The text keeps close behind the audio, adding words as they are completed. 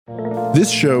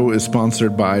This show is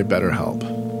sponsored by BetterHelp.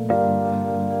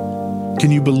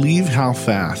 Can you believe how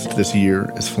fast this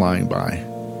year is flying by?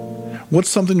 What's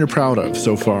something you're proud of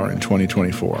so far in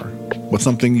 2024? What's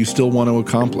something you still want to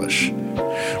accomplish?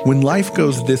 When life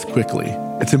goes this quickly,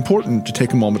 it's important to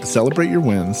take a moment to celebrate your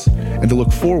wins and to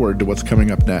look forward to what's coming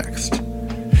up next.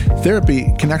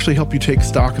 Therapy can actually help you take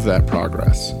stock of that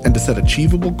progress and to set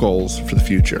achievable goals for the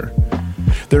future.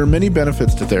 There are many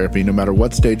benefits to therapy no matter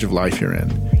what stage of life you're in.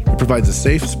 It provides a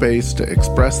safe space to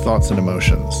express thoughts and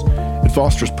emotions. It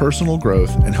fosters personal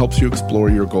growth and helps you explore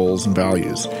your goals and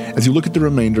values as you look at the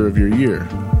remainder of your year.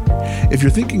 If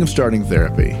you're thinking of starting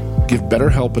therapy, give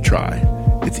BetterHelp a try.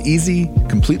 It's easy,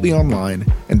 completely online,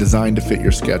 and designed to fit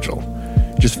your schedule.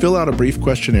 Just fill out a brief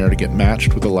questionnaire to get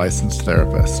matched with a licensed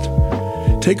therapist.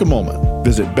 Take a moment,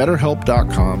 visit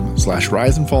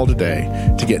betterhelp.com/riseandfall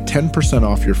today to get 10%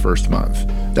 off your first month.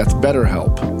 That's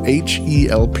BetterHelp,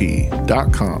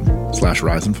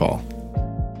 HELP.com/riseandfall.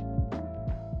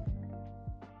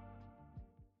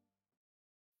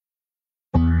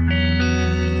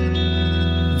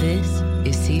 This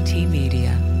is CT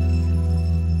Media.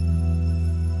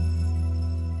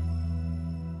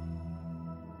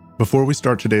 Before we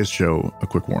start today's show, a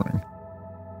quick warning.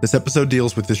 This episode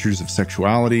deals with issues of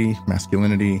sexuality,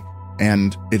 masculinity,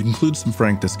 and it includes some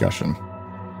frank discussion.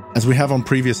 As we have on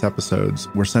previous episodes,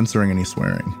 we're censoring any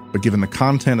swearing, but given the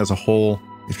content as a whole,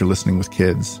 if you're listening with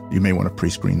kids, you may want to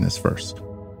pre-screen this first.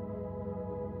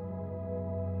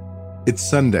 It's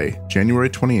Sunday, January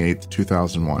 28th,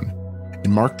 2001,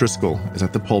 and Mark Driscoll is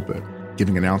at the pulpit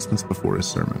giving announcements before his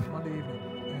sermon.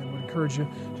 Encourage you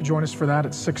to join us for that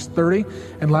at 6:30.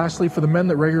 And lastly, for the men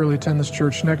that regularly attend this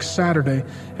church, next Saturday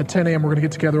at 10 a.m. we're going to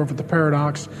get together over at the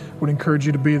Paradox. Would encourage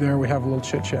you to be there. We have a little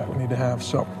chit-chat we need to have.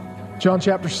 So, John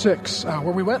chapter 6,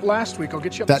 where we went last week, I'll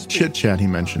get you up to That speed. chit-chat he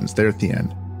mentions there at the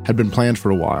end had been planned for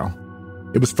a while.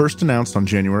 It was first announced on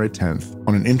January 10th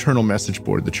on an internal message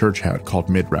board the church had called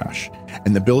Midrash,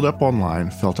 and the build-up online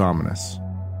felt ominous.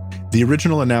 The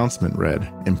original announcement read,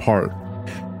 in part,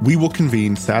 "We will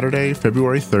convene Saturday,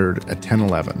 February 3rd at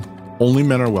 10:11. Only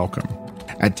men are welcome.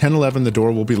 At 10:11, the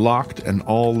door will be locked and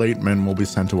all late men will be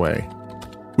sent away.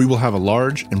 We will have a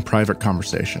large and private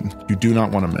conversation you do not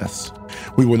want to miss.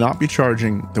 We will not be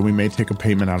charging, though we may take a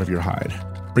payment out of your hide.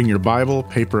 Bring your Bible,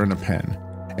 paper, and a pen.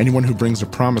 Anyone who brings a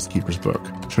Promise Keeper's book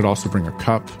should also bring a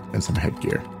cup and some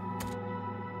headgear."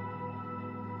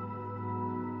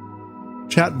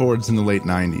 Chat boards in the late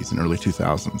 90s and early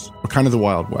 2000s were kind of the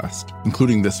Wild West,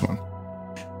 including this one.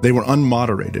 They were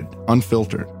unmoderated,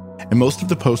 unfiltered, and most of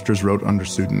the posters wrote under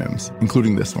pseudonyms,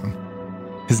 including this one.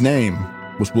 His name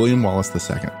was William Wallace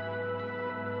II.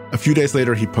 A few days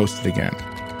later, he posted again.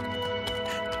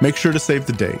 "Make sure to save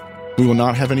the date. We will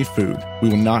not have any food. We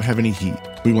will not have any heat.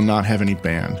 We will not have any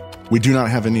band. We do not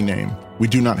have any name. We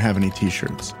do not have any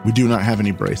t-shirts. We do not have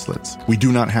any bracelets. We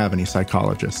do not have any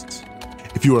psychologists.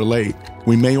 If you are late,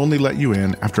 we may only let you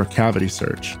in after a cavity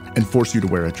search and force you to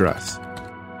wear a dress."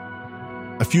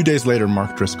 A few days later,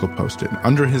 Mark Driscoll posted,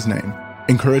 under his name,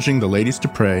 encouraging the ladies to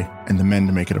pray and the men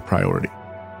to make it a priority.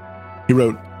 He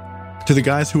wrote, "To the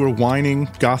guys who are whining,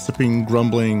 gossiping,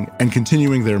 grumbling, and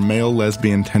continuing their male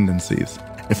lesbian tendencies,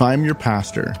 if I am your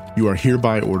pastor, you are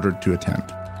hereby ordered to attend."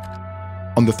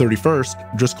 On the 31st,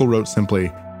 Driscoll wrote simply,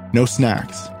 "No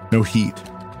snacks, no heat,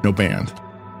 no band."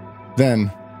 Then,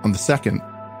 on the 2nd,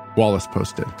 Wallace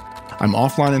posted, "I'm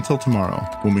offline until tomorrow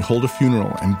when we hold a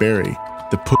funeral and bury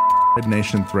the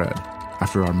nation thread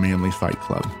after our manly fight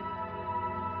club."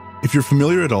 If you're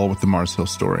familiar at all with the Mars Hill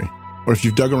story, or if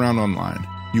you've dug around online,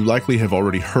 you likely have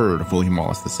already heard of William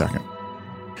Wallace II.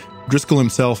 Driscoll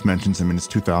himself mentions him in his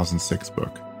 2006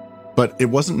 book, but it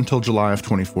wasn't until July of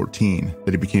 2014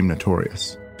 that he became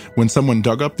notorious, when someone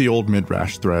dug up the old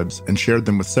Midrash threads and shared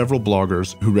them with several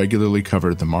bloggers who regularly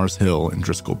covered the Mars Hill and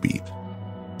Driscoll beat.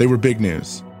 They were big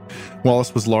news.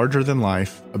 Wallace was larger than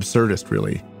life, absurdist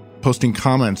really, posting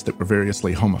comments that were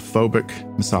variously homophobic,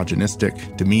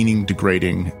 misogynistic, demeaning,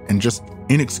 degrading, and just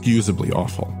inexcusably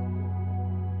awful.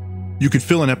 You could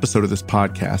fill an episode of this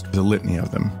podcast with a litany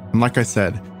of them, and like I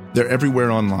said, they're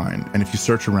everywhere online, and if you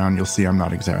search around, you'll see I'm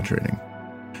not exaggerating.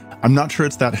 I'm not sure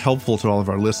it's that helpful to all of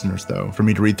our listeners, though, for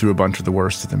me to read through a bunch of the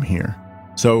worst of them here.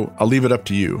 So I'll leave it up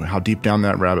to you how deep down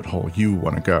that rabbit hole you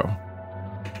want to go.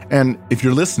 And if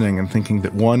you're listening and thinking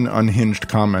that one unhinged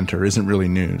commenter isn't really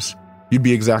news, you'd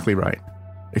be exactly right,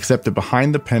 except that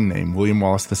behind the pen name William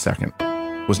Wallace II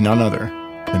was none other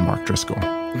than Mark Driscoll.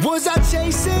 Was I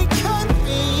chasing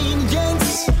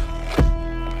convenience? In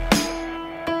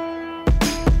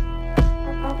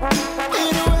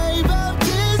a wave of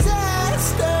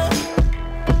disaster.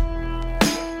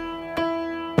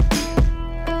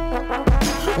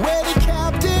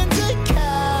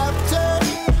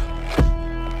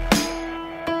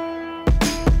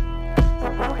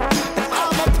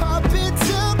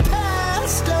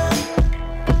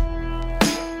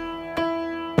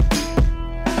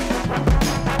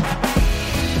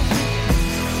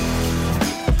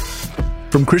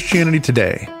 From Christianity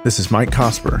Today, this is Mike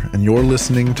Cosper, and you're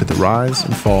listening to The Rise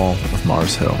and Fall of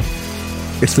Mars Hill.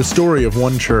 It's the story of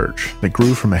one church that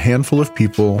grew from a handful of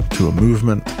people to a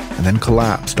movement and then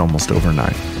collapsed almost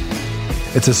overnight.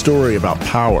 It's a story about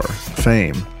power,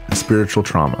 fame, and spiritual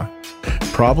trauma,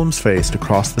 problems faced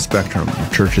across the spectrum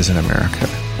of churches in America.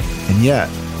 And yet,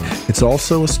 it's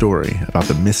also a story about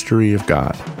the mystery of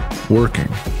God working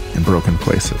in broken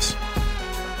places.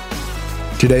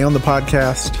 Today on the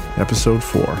podcast, episode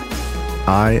 4,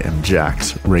 I am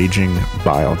Jack's raging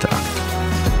bile duct.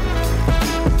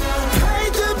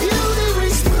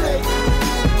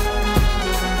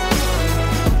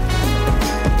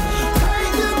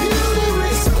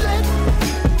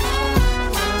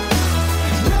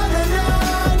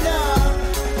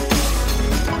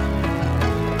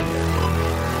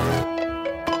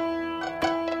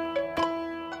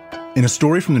 In a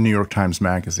story from the New York Times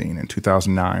Magazine in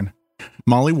 2009,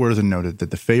 Molly Worthen noted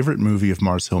that the favorite movie of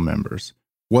Mars Hill members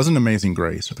wasn't Amazing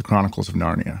Grace or The Chronicles of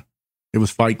Narnia. It was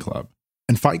Fight Club.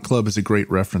 And Fight Club is a great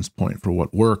reference point for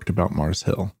what worked about Mars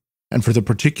Hill, and for the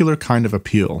particular kind of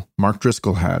appeal Mark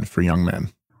Driscoll had for young men.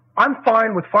 I'm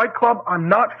fine with Fight Club. I'm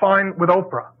not fine with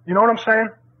Oprah. You know what I'm saying?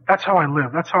 That's how I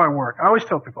live. That's how I work. I always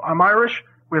tell people, I'm Irish.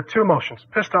 We have two emotions,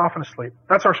 pissed off and asleep.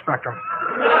 That's our spectrum.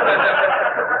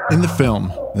 In the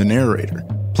film, the narrator,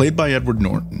 played by Edward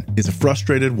Norton, is a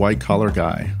frustrated white-collar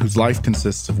guy whose life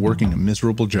consists of working a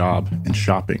miserable job and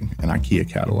shopping in IKEA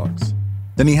catalogs.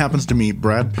 Then he happens to meet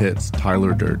Brad Pitt's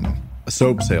Tyler Durden, a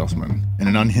soap salesman and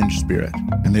an unhinged spirit,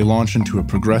 and they launch into a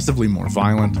progressively more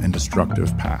violent and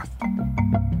destructive path.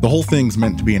 The whole thing's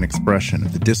meant to be an expression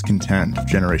of the discontent of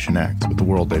Generation X with the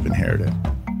world they've inherited.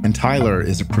 And Tyler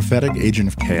is a prophetic agent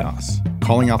of chaos,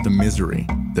 calling out the misery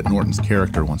that Norton's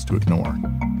character wants to ignore.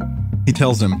 He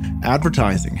tells him,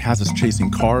 advertising has us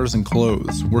chasing cars and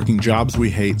clothes, working jobs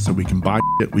we hate so we can buy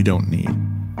shit we don't need.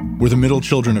 We're the middle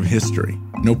children of history,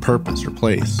 no purpose or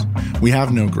place. We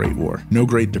have no Great War, no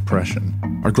Great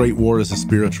Depression. Our Great War is a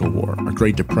spiritual war. Our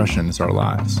Great Depression is our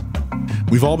lives.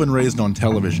 We've all been raised on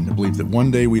television to believe that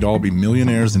one day we'd all be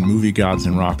millionaires and movie gods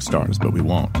and rock stars, but we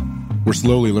won't. We're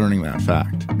slowly learning that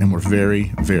fact, and we're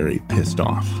very, very pissed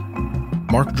off.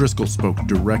 Mark Driscoll spoke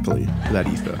directly to that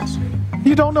ethos.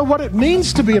 You don't know what it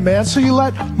means to be a man, so you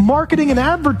let marketing and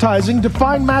advertising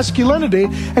define masculinity,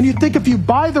 and you think if you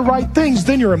buy the right things,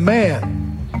 then you're a man.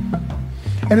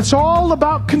 And it's all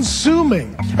about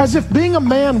consuming, as if being a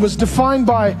man was defined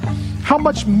by how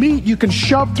much meat you can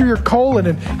shove through your colon,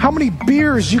 and how many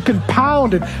beers you can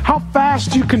pound, and how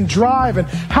fast you can drive, and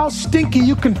how stinky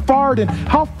you can fart, and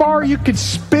how far you can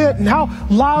spit, and how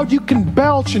loud you can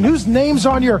belch, and whose name's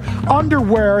on your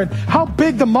underwear, and how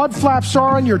big the mud flaps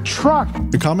are on your truck.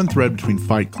 The common thread between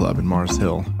Fight Club and Mars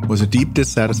Hill was a deep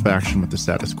dissatisfaction with the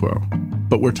status quo.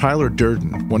 But where Tyler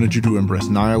Durden wanted you to embrace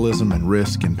nihilism and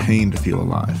risk and pain to feel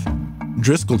alive,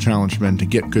 Driscoll challenged men to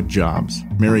get good jobs,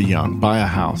 marry young, buy a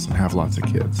house, and have lots of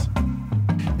kids.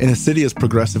 In a city as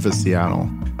progressive as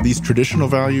Seattle, these traditional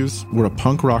values were a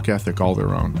punk rock ethic all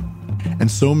their own.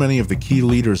 And so many of the key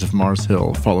leaders of Mars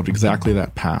Hill followed exactly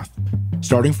that path,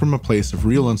 starting from a place of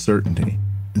real uncertainty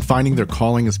and finding their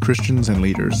calling as Christians and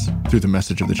leaders through the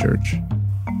message of the church.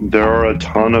 There are a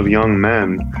ton of young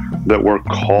men that were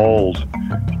called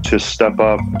to step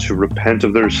up, to repent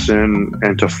of their sin,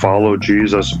 and to follow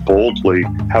Jesus boldly,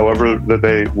 however that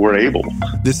they were able.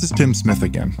 This is Tim Smith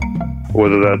again.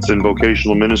 Whether that's in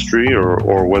vocational ministry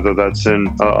or whether that's in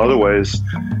other ways.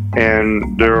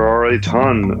 And there are a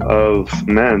ton of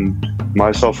men,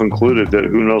 myself included, that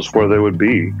who knows where they would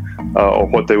be or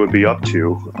what they would be up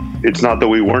to. It's not that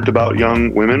we weren't about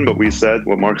young women, but we said,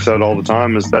 what Mark said all the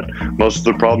time, is that most of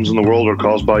the problems in the world are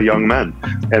caused by young men.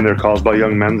 And they're caused by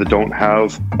young men that don't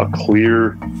have a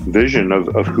clear vision of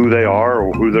who they are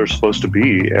or who they're supposed to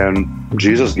be. And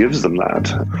Jesus gives them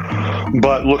that.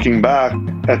 But looking back,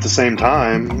 at the same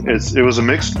time, it was a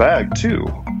mixed bag too.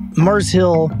 Mars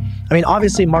Hill, I mean,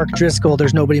 obviously Mark Driscoll,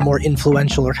 there's nobody more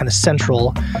influential or kind of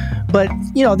central, but,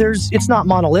 you know, it's not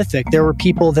monolithic. There were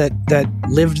people that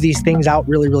lived these things out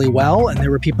really, really well, and there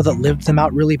were people that lived them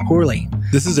out really poorly.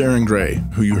 This is Aaron Gray,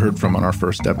 who you heard from on our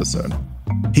first episode.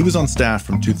 He was on staff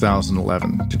from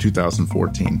 2011 to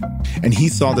 2014, and he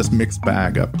saw this mixed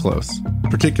bag up close,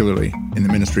 particularly in the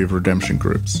Ministry of Redemption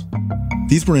groups.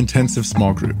 These were intensive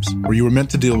small groups where you were meant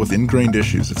to deal with ingrained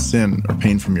issues of sin or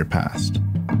pain from your past.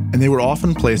 And they were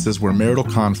often places where marital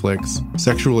conflicts,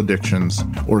 sexual addictions,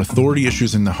 or authority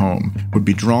issues in the home would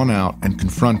be drawn out and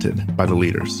confronted by the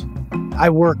leaders. I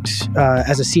worked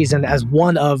as a season as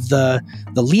one of the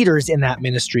leaders in that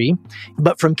ministry,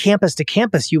 but from campus to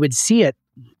campus, you would see it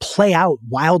play out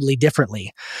wildly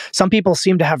differently. Some people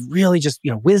seem to have really just,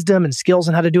 wisdom and skills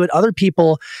on how to do it. Other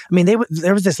people, there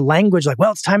was this language like,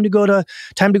 well, it's time to go to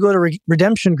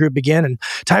redemption group again, and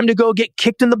time to go get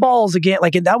kicked in the balls again.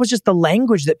 Like, that was just the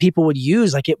language that people would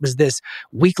use. Like, it was this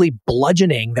weekly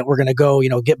bludgeoning that we're going to go,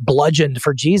 get bludgeoned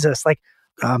for Jesus. Like,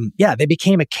 they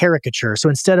became a caricature. So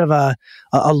instead of a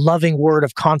loving word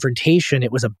of confrontation,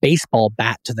 it was a baseball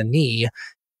bat to the knee.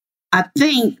 I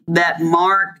think that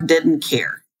Mark didn't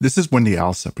care. This is Wendy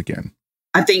Alsop again.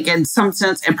 I think in some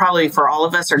sense, and probably for all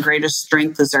of us, our greatest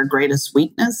strength is our greatest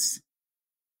weakness.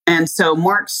 And so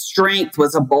Mark's strength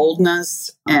was a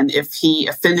boldness. And if he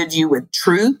offended you with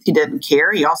truth, he didn't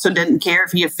care. He also didn't care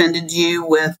if he offended you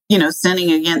with,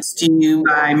 sinning against you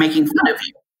by making fun of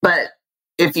you. But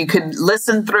if you could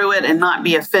listen through it and not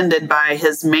be offended by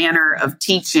his manner of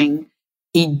teaching,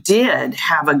 he did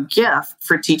have a gift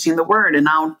for teaching the word. And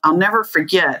I'll never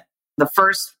forget the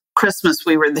first Christmas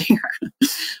we were there.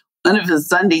 One of his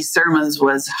Sunday sermons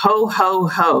was, ho, ho,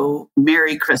 ho,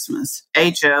 Merry Christmas.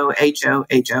 H-O, H-O,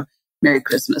 H-O, Merry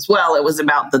Christmas. Well, it was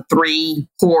about the three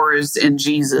whores in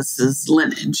Jesus's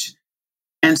lineage.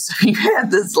 And so you had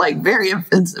this very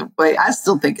offensive way. I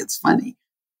still think it's funny.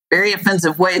 Very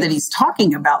offensive way that he's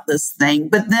talking about this thing.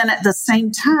 But then at the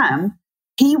same time,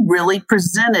 he really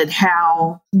presented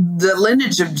how the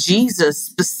lineage of Jesus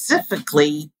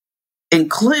specifically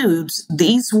includes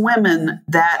these women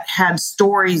that had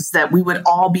stories that we would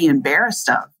all be embarrassed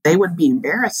of. They would be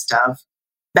embarrassed of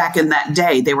back in that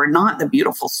day. They were not the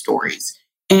beautiful stories.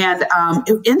 And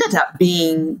it ended up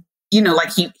being,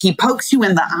 he pokes you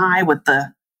in the eye with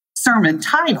the sermon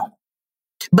title.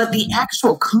 But the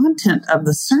actual content of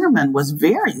the sermon was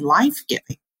very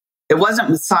life-giving. It wasn't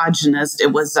misogynist.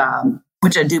 It was,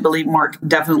 which I do believe Mark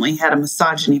definitely had a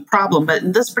misogyny problem. But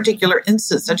in this particular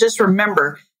instance, I just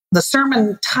remember the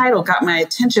sermon title got my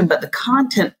attention, but the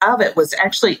content of it was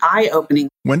actually eye-opening.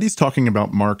 Wendy's talking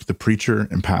about Mark, the preacher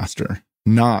and pastor,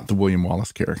 not the William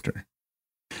Wallace character.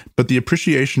 But the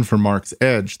appreciation for Mark's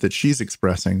edge that she's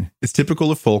expressing is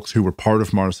typical of folks who were part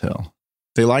of Mars Hill.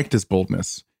 They liked his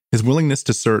boldness, his willingness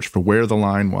to search for where the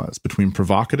line was between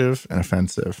provocative and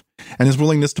offensive, and his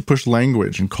willingness to push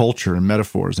language and culture and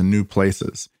metaphors in new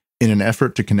places in an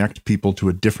effort to connect people to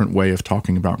a different way of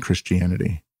talking about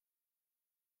Christianity.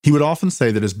 He would often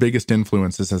say that his biggest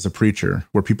influences as a preacher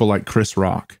were people like Chris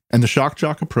Rock, and the shock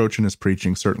jock approach in his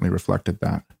preaching certainly reflected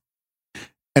that.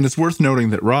 And it's worth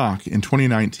noting that Rock, in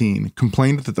 2019,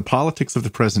 complained that the politics of the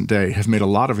present day have made a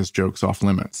lot of his jokes off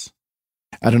limits.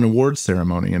 At an awards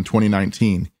ceremony in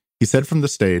 2019, he said from the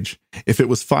stage, "If it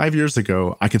was 5 years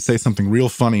ago, I could say something real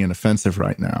funny and offensive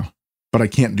right now, but I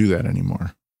can't do that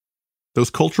anymore."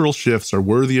 Those cultural shifts are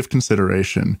worthy of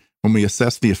consideration when we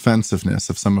assess the offensiveness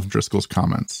of some of Driscoll's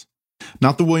comments.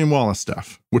 Not the William Wallace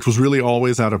stuff, which was really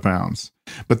always out of bounds,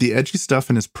 but the edgy stuff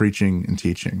in his preaching and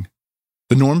teaching.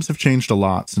 The norms have changed a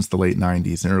lot since the late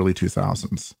 90s and early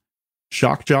 2000s.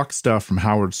 Shock jock stuff from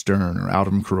Howard Stern or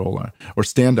Adam Carolla, or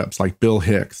stand-ups like Bill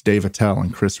Hicks, Dave Attell,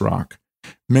 and Chris Rock.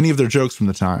 Many of their jokes from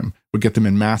the time would get them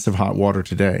in massive hot water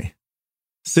today.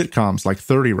 Sitcoms like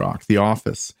 30 Rock, The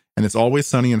Office, and It's Always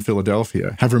Sunny in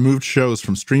Philadelphia have removed shows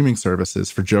from streaming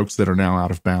services for jokes that are now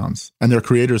out of bounds, and their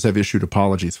creators have issued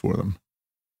apologies for them.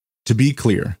 To be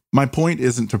clear, my point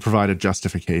isn't to provide a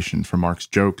justification for Mark's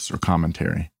jokes or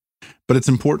commentary, but it's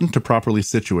important to properly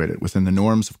situate it within the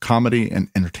norms of comedy and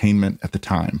entertainment at the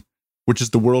time, which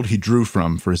is the world he drew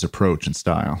from for his approach and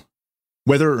style.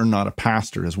 Whether or not a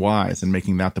pastor is wise in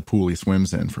making that the pool he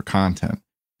swims in for content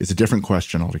is a different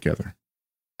question altogether.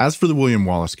 As for the William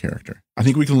Wallace character, I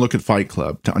think we can look at Fight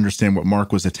Club to understand what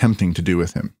Mark was attempting to do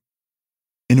with him.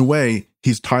 In a way,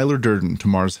 he's Tyler Durden to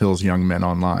Mars Hill's young men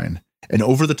online, an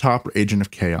over-the-top agent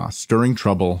of chaos, stirring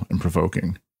trouble and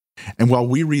provoking. And while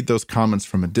we read those comments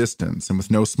from a distance and with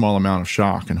no small amount of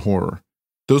shock and horror,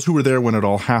 those who were there when it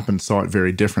all happened saw it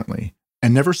very differently,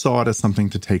 and never saw it as something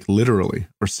to take literally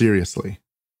or seriously.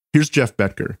 Here's Jeff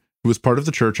Betker, who was part of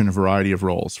the church in a variety of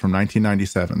roles from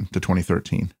 1997 to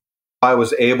 2013. I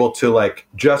was able to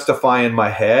justify in my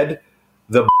head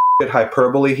the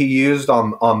hyperbole he used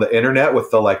on the internet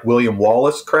with the William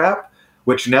Wallace crap,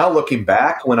 which now looking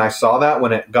back, when I saw that,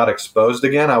 when it got exposed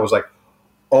again, I was like,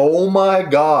 oh my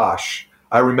gosh.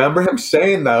 I remember him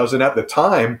saying those, and at the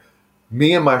time,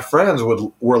 me and my friends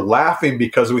were laughing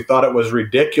because we thought it was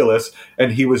ridiculous,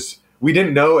 and we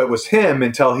didn't know it was him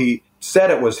until he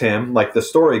said it was him, like the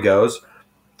story goes.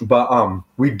 But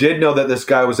we did know that this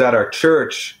guy was at our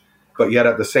church, but yet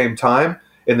at the same time,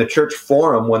 in the church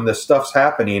forum, when this stuff's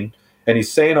happening, and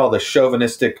he's saying all this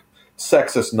chauvinistic,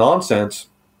 sexist nonsense,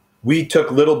 we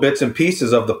took little bits and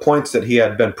pieces of the points that he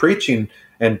had been preaching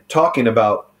and talking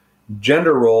about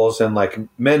gender roles and like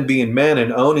men being men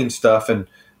and owning stuff and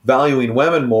valuing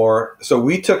women more. So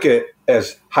we took it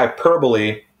as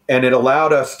hyperbole, and it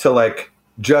allowed us to like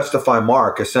justify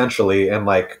Mark essentially. And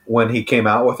like when he came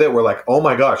out with it, we're like, oh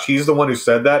my gosh, he's the one who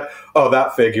said that. Oh,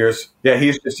 that figures. Yeah,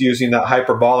 he's just using that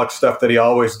hyperbolic stuff that he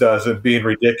always does and being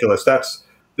ridiculous.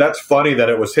 That's funny that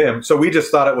it was him. So we just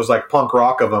thought it was like punk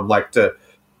rock of him, like to,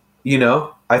 you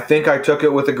know, I think I took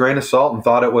it with a grain of salt and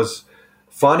thought it was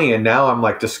funny. And now I'm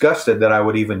like disgusted that I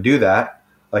would even do that.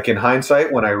 Like in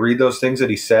hindsight, when I read those things that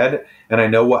he said and I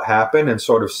know what happened and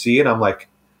sort of see it, I'm like,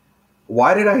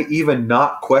 why did I even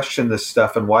not question this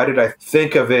stuff? And why did I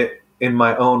think of it in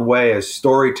my own way as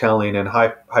storytelling and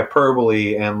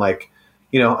hyperbole and like,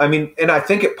 you know, I mean, and I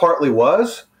think it partly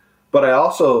was, but I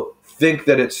also think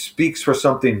that it speaks for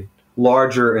something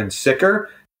larger and sicker.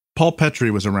 Paul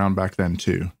Petrie was around back then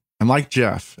too. And like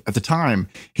Jeff, at the time,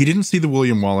 he didn't see the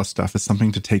William Wallace stuff as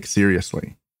something to take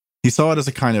seriously. He saw it as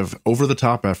a kind of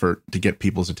over-the-top effort to get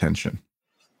people's attention.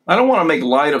 I don't want to make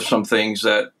light of some things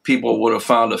that people would have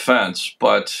found offense,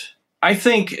 but I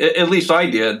think, at least I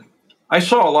did, I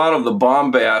saw a lot of the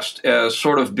bombast as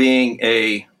sort of being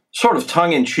a sort of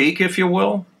tongue-in-cheek, if you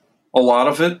will, a lot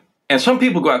of it. And some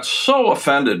people got so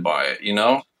offended by it, you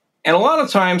know? And a lot of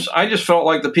times I just felt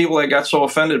like the people that got so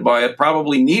offended by it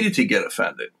probably needed to get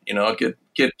offended, you know,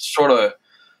 get sort of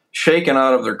shaken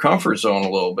out of their comfort zone a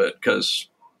little bit, because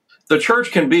the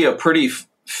church can be a pretty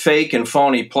fake and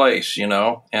phony place, you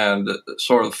know, and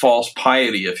sort of false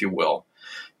piety, if you will.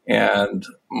 And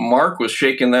Mark was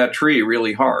shaking that tree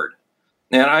really hard.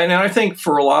 And I think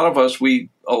for a lot of us,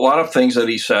 a lot of things that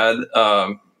he said,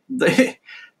 they,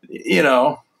 you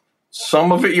know,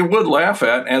 some of it you would laugh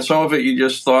at, and some of it you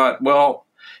just thought, well,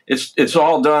 it's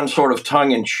all done sort of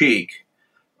tongue in cheek.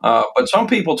 But some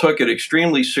people took it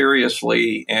extremely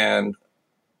seriously and,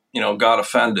 you know, got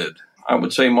offended. I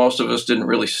would say most of us didn't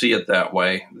really see it that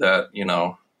way. That, you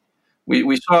know,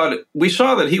 we saw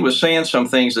that he was saying some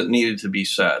things that needed to be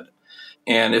said,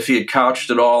 and if he had couched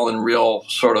it all in real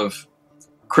sort of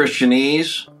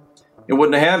Christianese, it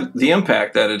wouldn't have had the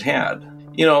impact that it had.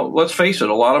 You know, let's face it,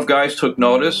 a lot of guys took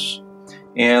notice,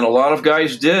 and a lot of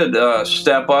guys did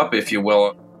step up, if you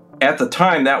will. At the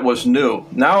time, that was new.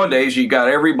 Nowadays, you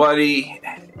got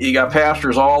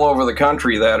pastors all over the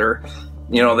country that are,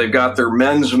 you know, they've got their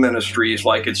men's ministries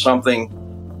like it's something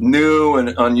new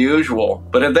and unusual.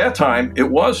 But at that time, it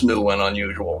was new and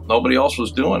unusual. Nobody else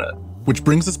was doing it. Which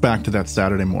brings us back to that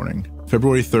Saturday morning,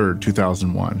 February 3rd,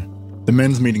 2001, the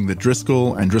men's meeting that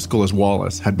Driscoll and Driscoll as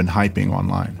Wallace had been hyping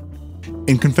online.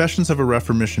 In Confessions of a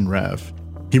Reformation Rev,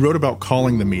 he wrote about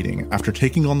calling the meeting after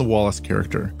taking on the Wallace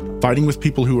character, fighting with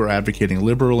people who were advocating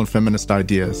liberal and feminist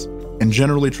ideas, and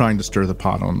generally trying to stir the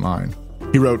pot online.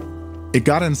 He wrote, "It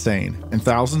got insane, and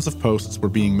thousands of posts were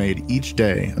being made each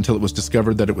day until it was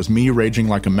discovered that it was me raging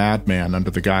like a madman under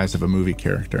the guise of a movie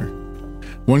character.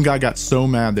 One guy got so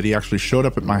mad that he actually showed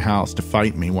up at my house to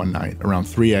fight me one night around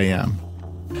 3 a.m.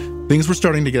 Things were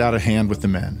starting to get out of hand with the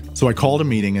men, so I called a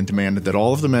meeting and demanded that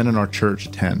all of the men in our church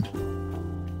attend.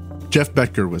 Jeff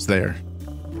Becker was there.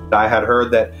 I had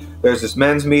heard that there's this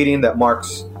men's meeting that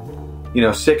Mark's, you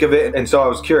know, sick of it, and so I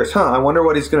was curious, I wonder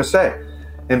what he's going to say.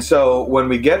 And so when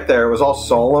we get there, it was all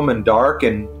solemn and dark,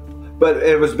 but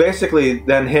it was basically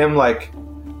then him like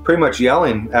pretty much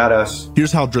yelling at us.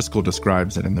 Here's how Driscoll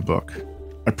describes it in the book.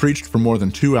 I preached for more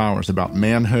than 2 hours about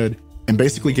manhood and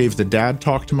basically gave the dad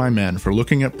talk to my men for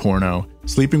looking at porno,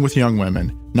 sleeping with young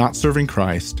women, not serving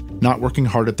Christ, not working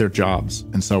hard at their jobs,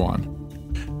 and so on.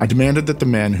 I demanded that the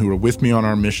men who were with me on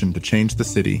our mission to change the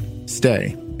city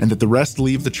stay, and that the rest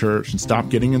leave the church and stop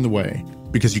getting in the way,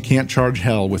 because you can't charge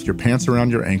hell with your pants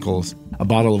around your ankles, a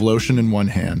bottle of lotion in one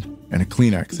hand, and a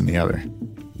Kleenex in the other.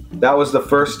 That was the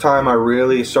first time I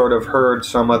really sort of heard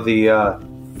some of the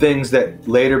things that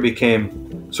later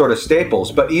became sort of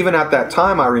staples. But even at that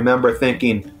time, I remember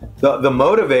thinking the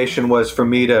motivation was for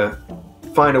me to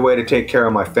find a way to take care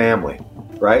of my family,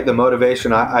 right? The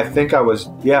motivation, I think I was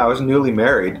newly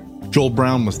married. Joel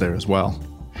Brown was there as well.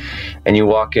 And you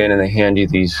walk in and they hand you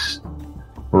these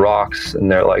rocks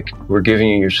and they're like, "We're giving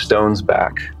you your stones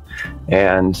back."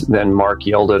 And then Mark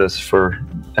yelled at us for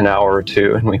an hour or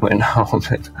two and we went home.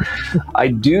 I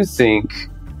do think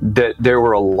that there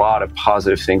were a lot of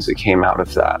positive things that came out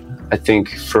of that. I think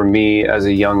for me as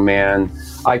a young man,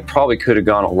 I probably could have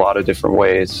gone a lot of different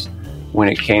ways when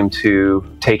it came to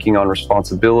taking on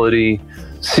responsibility,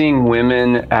 seeing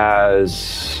women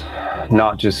as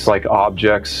not just like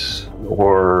objects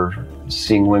or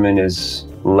seeing women as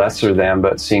lesser than,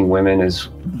 but seeing women as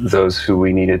those who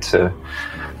we needed to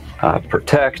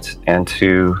protect and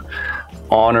to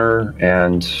honor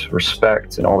and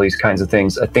respect and all these kinds of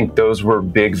things. I think those were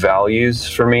big values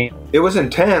for me. It was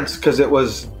intense because it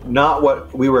was not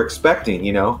what we were expecting,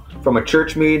 you know. From a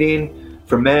church meeting,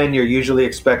 for men, you're usually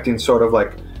expecting sort of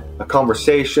like a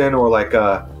conversation or like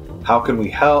a, how can we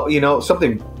help, you know,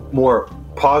 something more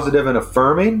positive and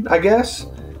affirming, I guess.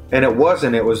 And it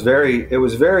wasn't. It was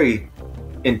very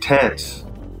intense.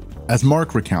 As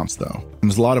Mark recounts, though,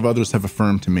 and as a lot of others have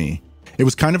affirmed to me, it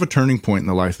was kind of a turning point in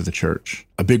the life of the church,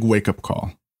 a big wake-up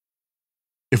call.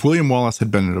 If William Wallace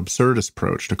had been an absurdist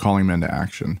approach to calling men to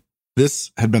action,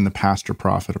 this had been the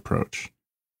pastor-prophet approach.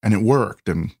 And it worked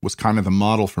and was kind of the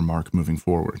model for Mark moving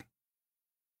forward.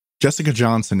 Jessica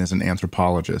Johnson is an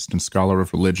anthropologist and scholar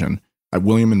of religion at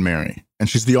William and Mary, and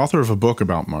she's the author of a book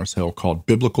about Mars Hill called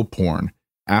Biblical Porn,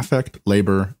 Affect,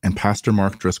 Labor, and Pastor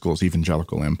Mark Driscoll's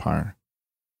Evangelical Empire.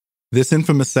 This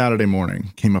infamous Saturday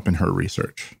morning came up in her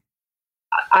research.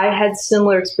 I had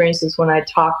similar experiences when I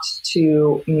talked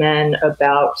to men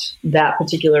about that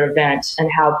particular event and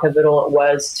how pivotal it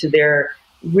was to their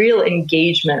real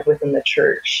engagement within the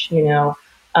church. You know,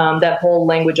 that whole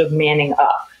language of manning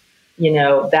up, you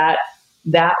know, that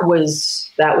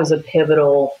was a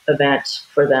pivotal event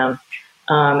for them.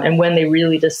 And when they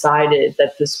really decided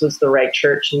that this was the right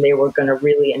church and they were going to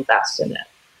really invest in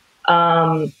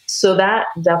it. So that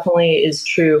definitely is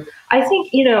true. I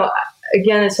think, you know,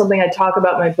 again, it's something I talk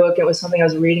about in my book. It was something I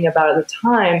was reading about at the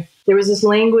time. There was this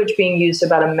language being used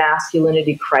about a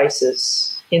masculinity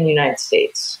crisis in the United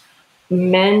States.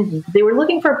 Men, they were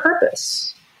looking for a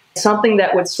purpose, something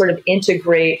that would sort of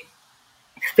integrate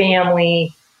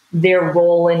family, their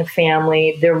role in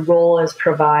family, their role as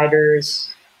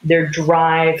providers, their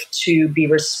drive to be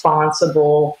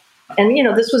responsible. And, you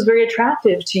know, this was very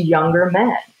attractive to younger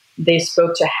men. They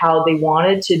spoke to how they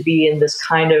wanted to be in this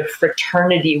kind of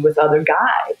fraternity with other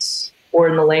guys, or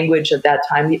in the language at that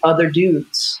time, the other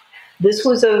dudes. This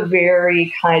was a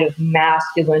very kind of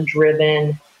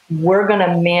masculine-driven, we're going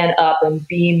to man up and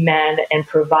be men and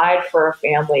provide for our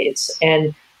families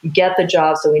and get the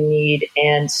jobs that we need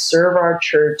and serve our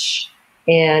church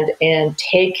and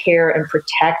take care and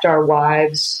protect our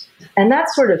wives and that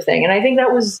sort of thing. And I think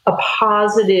that was a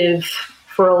positive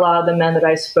for a lot of the men that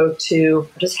I spoke to,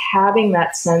 just having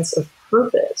that sense of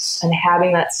purpose and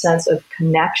having that sense of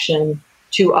connection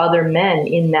to other men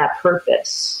in that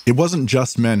purpose. It wasn't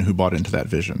just men who bought into that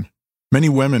vision. Many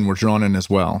women were drawn in as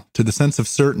well to the sense of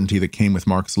certainty that came with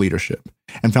Mark's leadership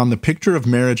and found the picture of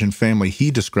marriage and family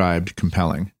he described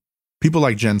compelling. People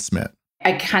like Jen Smith.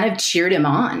 I kind of cheered him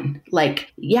on.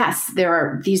 Like, yes, there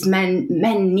are these men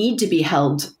need to be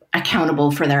held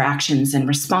accountable for their actions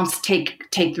and take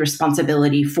the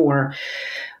responsibility for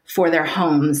their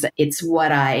homes. It's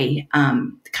what I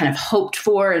kind of hoped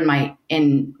for in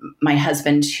my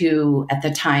husband, who at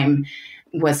the time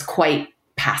was quite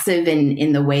passive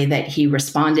in the way that he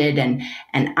responded. And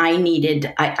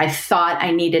I thought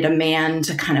I needed a man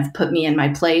to kind of put me in my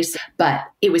place. But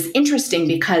it was interesting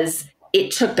because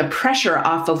it took the pressure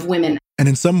off of women. And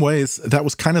in some ways, that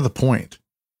was kind of the point.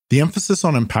 The emphasis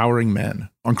on empowering men,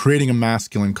 on creating a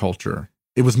masculine culture,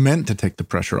 it was meant to take the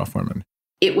pressure off women.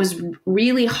 It was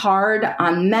really hard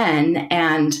on men,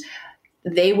 and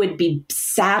they would be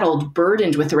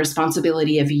burdened with the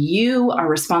responsibility of you are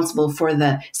responsible for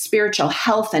the spiritual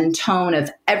health and tone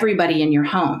of everybody in your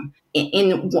home.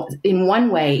 In one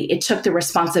way, it took the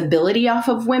responsibility off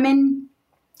of women,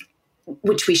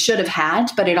 which we should have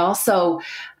had, but it also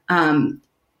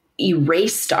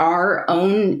erased our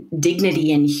own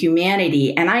dignity and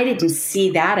humanity. And I didn't see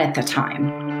that at the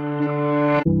time.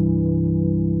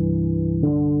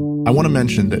 I want to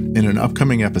mention that in an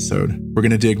upcoming episode, we're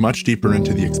going to dig much deeper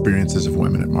into the experiences of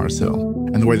women at Mars Hill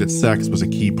and the way that sex was a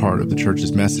key part of the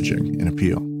church's messaging and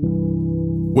appeal.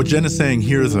 What Jen is saying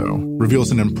here, though, reveals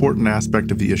an important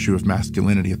aspect of the issue of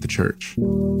masculinity at the church.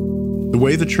 The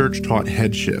way the church taught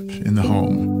headship in the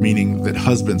home, meaning that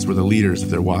husbands were the leaders of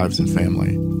their wives and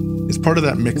family, is part of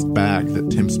that mixed bag that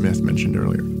Tim Smith mentioned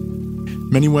earlier.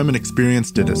 Many women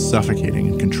experienced it as suffocating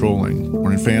and controlling,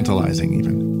 or infantilizing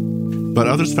even. But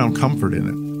others found comfort in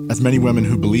it, as many women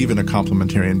who believe in a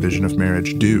complementarian vision of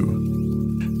marriage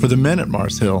do. For the men at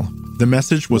Mars Hill, the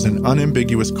message was an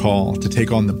unambiguous call to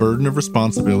take on the burden of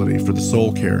responsibility for the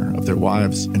soul care of their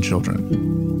wives and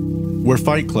children. Where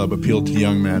Fight Club appealed to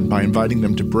young men by inviting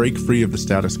them to break free of the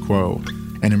status quo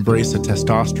and embrace a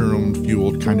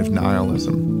testosterone-fueled kind of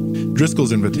nihilism,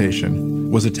 Driscoll's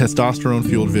invitation was a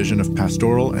testosterone-fueled vision of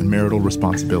pastoral and marital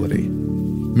responsibility.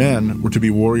 Men were to be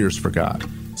warriors for God,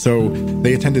 so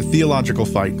they attended theological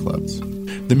fight clubs.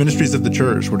 The ministries of the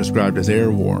church were described as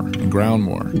air war and ground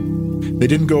war. They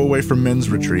didn't go away from men's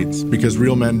retreats because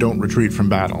real men don't retreat from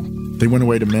battle. they went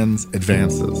away to men's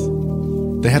advances.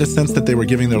 They had a sense that they were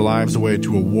giving their lives away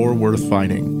to a war worth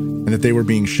fighting, and that they were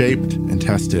being shaped and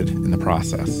tested in the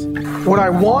process. What I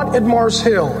want at Mars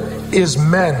Hill is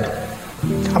men.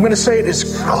 I'm going to say it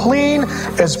as plain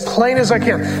as I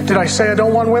can. Did I say I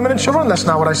don't want women and children? That's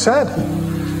not what I said.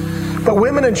 But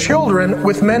women and children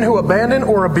with men who abandon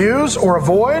or abuse or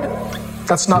avoid,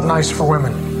 that's not nice for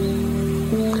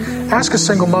women. Ask a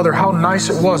single mother how nice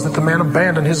it was that the man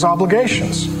abandoned his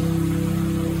obligations.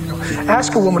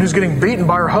 Ask a woman who's getting beaten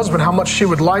by her husband how much she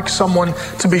would like someone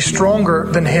to be stronger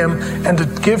than him and to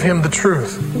give him the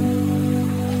truth.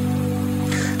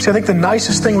 See, I think the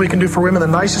nicest thing we can do for women, the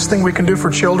nicest thing we can do for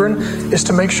children, is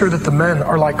to make sure that the men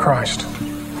are like Christ.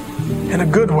 In a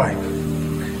good way.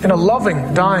 In a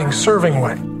loving, dying, serving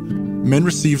way. Men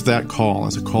received that call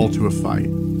as a call to a fight.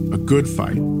 A good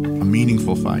fight. A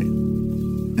meaningful fight.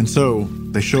 And so,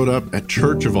 they showed up at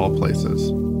church of all places.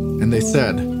 And they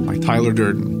said, like Tyler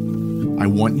Durden, I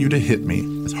want you to hit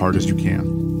me as hard as you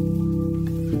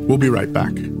can. We'll be right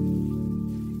back.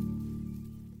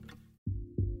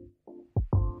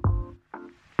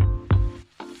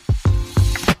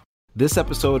 This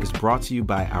episode is brought to you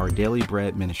by Our Daily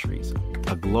Bread Ministries,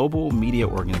 a global media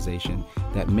organization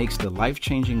that makes the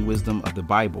life-changing wisdom of the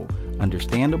Bible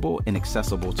understandable and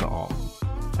accessible to all.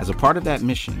 As a part of that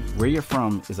mission, Where You're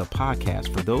From is a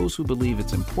podcast for those who believe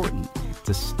it's important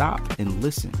to stop and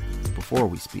listen before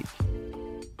we speak.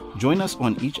 Join us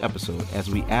on each episode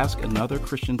as we ask another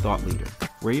Christian thought leader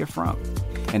where you're from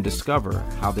and discover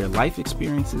how their life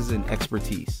experiences and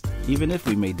expertise, even if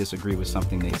we may disagree with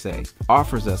something they say,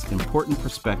 offers us important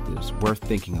perspectives worth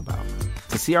thinking about.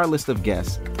 To see our list of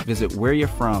guests, visit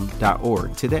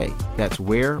whereyou'refrom.org today. That's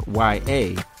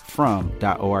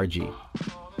whereyafrom.org.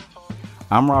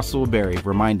 I'm Russell Berry,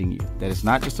 reminding you that it's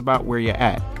not just about where you're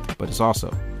at, but it's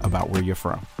also about where you're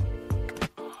from.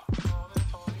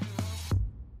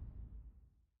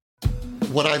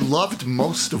 What I loved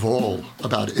most of all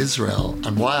about Israel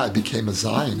and why I became a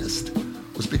Zionist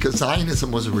was because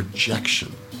Zionism was a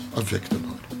rejection of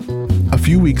victimhood. A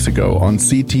few weeks ago on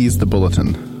CT's The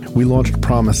Bulletin, we launched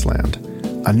Promised Land,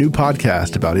 a new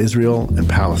podcast about Israel and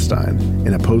Palestine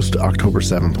in a post-October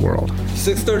 7th world.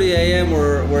 6:30 a.m.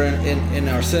 we're in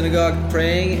our synagogue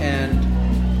praying,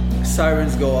 and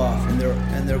sirens go off, and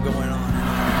they're going on.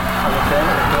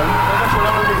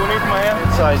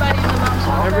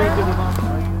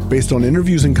 Based on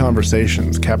interviews and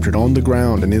conversations captured on the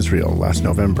ground in Israel last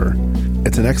November,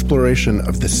 it's an exploration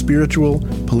of the spiritual,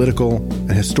 political,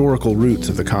 and historical roots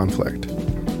of the conflict.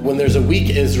 When there's a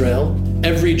weak Israel,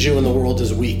 every Jew in the world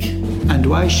is weak. And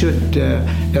why should a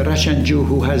Russian Jew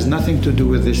who has nothing to do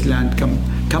with this land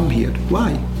come here?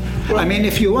 Why? I mean,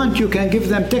 if you want, you can give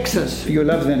them Texas. You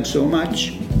love them so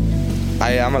much.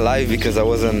 I am alive because I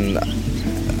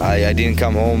didn't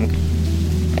come home.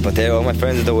 But all my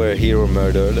friends that were here were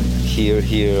murdered. Here,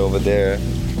 over there.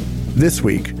 This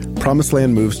week, Promised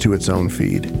Land moves to its own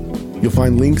feed. You'll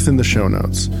find links in the show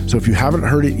notes, so if you haven't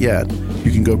heard it yet,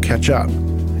 you can go catch up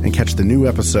and catch the new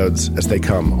episodes as they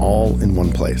come all in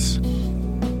one place.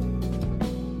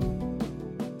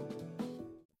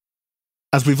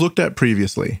 As we've looked at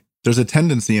previously, there's a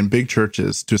tendency in big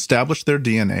churches to establish their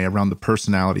DNA around the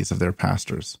personalities of their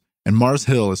pastors, and Mars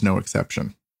Hill is no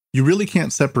exception. You really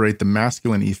can't separate the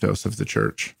masculine ethos of the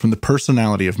church from the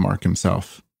personality of Mark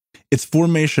himself. Its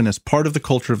formation as part of the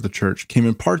culture of the church came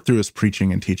in part through his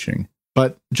preaching and teaching,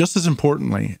 but just as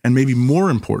importantly, and maybe more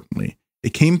importantly,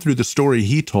 it came through the story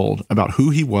he told about who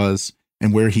he was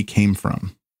and where he came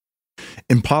from.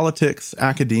 In politics,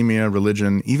 academia,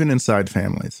 religion, even inside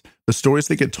families, the stories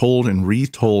that get told and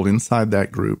retold inside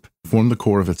that group form the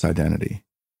core of its identity.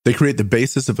 They create the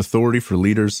basis of authority for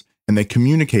leaders, and they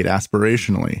communicate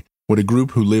aspirationally what a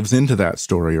group who lives into that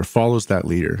story or follows that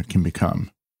leader can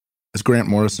become. As Grant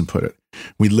Morrison put it,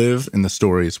 we live in the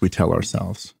stories we tell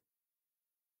ourselves.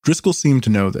 Driscoll seemed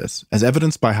to know this, as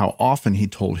evidenced by how often he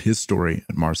told his story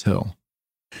at Mars Hill.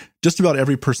 Just about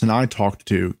every person I talked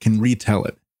to can retell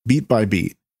it, beat by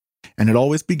beat, and it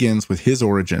always begins with his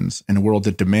origins in a world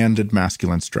that demanded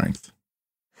masculine strength.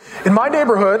 In my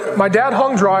neighborhood, my dad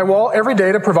hung drywall every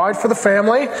day to provide for the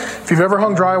family. If you've ever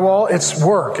hung drywall, it's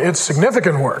work. It's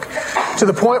significant work. To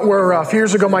the point where a few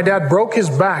years ago, my dad broke his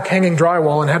back hanging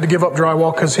drywall and had to give up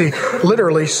drywall because he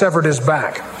literally severed his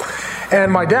back. And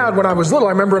my dad, when I was little,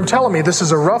 I remember him telling me, this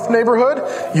is a rough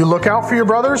neighborhood. You look out for your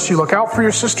brothers. You look out for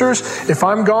your sisters. If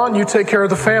I'm gone, you take care of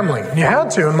the family. And you had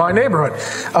to in my neighborhood.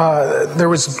 There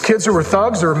was kids who were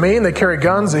thugs. They were mean. They carried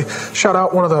guns. They shot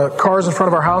out one of the cars in front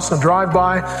of our house in a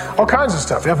drive-by. All kinds of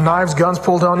stuff. You have knives, guns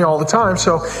pulled on you all the time.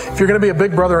 So if you're going to be a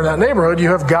big brother in that neighborhood, you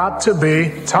have got to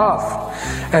be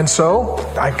tough. And so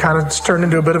I kind of turned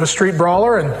into a bit of a street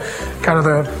brawler and kind of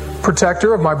the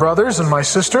protector of my brothers and my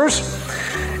sisters.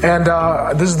 And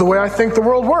this is the way I think the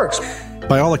world works.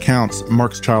 By all accounts,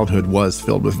 Mark's childhood was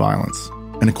filled with violence.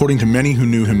 And according to many who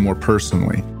knew him more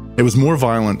personally, it was more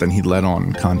violent than he'd let on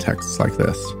in contexts like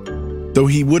this. Though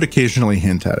he would occasionally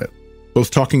hint at it, both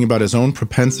talking about his own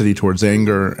propensity towards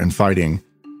anger and fighting,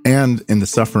 and in the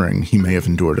suffering he may have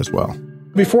endured as well.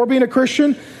 Before being a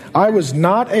Christian, I was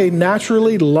not a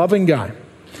naturally loving guy.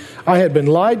 I had been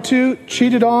lied to,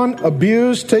 cheated on,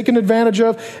 abused, taken advantage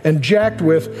of, and jacked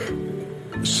with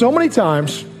so many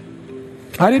times.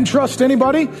 I didn't trust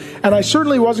anybody, and I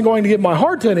certainly wasn't going to give my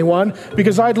heart to anyone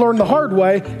because I'd learned the hard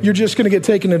way, you're just going to get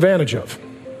taken advantage of.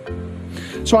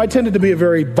 So I tended to be a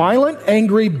very violent,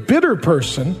 angry, bitter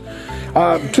person,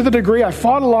 to the degree I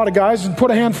fought a lot of guys and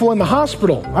put a handful in the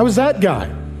hospital. I was that guy.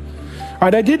 All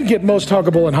right, I didn't get most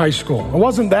huggable in high school. I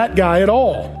wasn't that guy at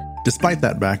all. Despite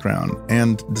that background,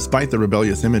 and despite the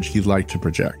rebellious image he liked to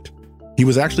project, he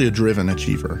was actually a driven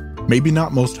achiever. Maybe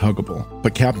not most huggable,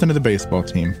 but captain of the baseball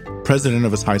team, president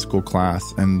of his high school class,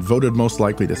 and voted most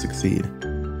likely to succeed.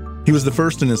 He was the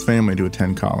first in his family to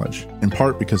attend college, in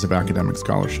part because of academic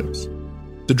scholarships.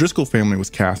 The Driscoll family was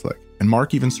Catholic, and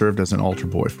Mark even served as an altar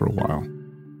boy for a while.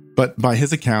 But by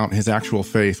his account, his actual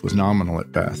faith was nominal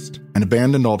at best, and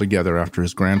abandoned altogether after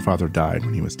his grandfather died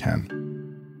when he was 10.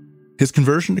 His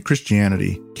conversion to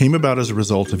Christianity came about as a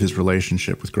result of his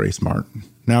relationship with Grace Martin,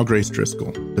 now Grace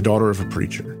Driscoll, the daughter of a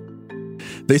preacher.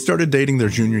 They started dating their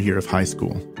junior year of high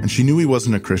school, and she knew he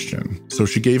wasn't a Christian, so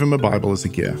she gave him a Bible as a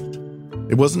gift.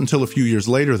 It wasn't until a few years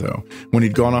later, though, when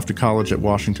he'd gone off to college at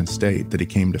Washington State, that he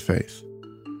came to faith.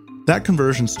 That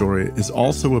conversion story is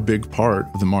also a big part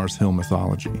of the Mars Hill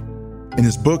mythology. In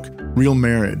his book, Real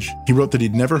Marriage, he wrote that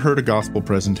he'd never heard a gospel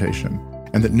presentation,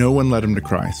 and that no one led him to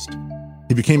Christ.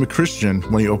 He became a Christian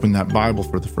when he opened that Bible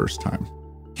for the first time.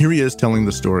 Here he is telling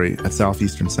the story at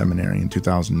Southeastern Seminary in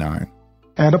 2009.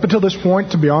 And up until this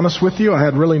point, to be honest with you, I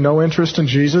had really no interest in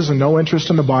Jesus and no interest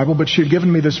in the Bible, but she had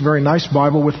given me this very nice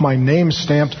Bible with my name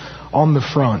stamped on the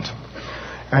front.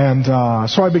 And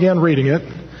so I began reading it,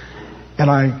 and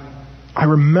I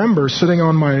remember sitting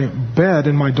on my bed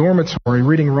in my dormitory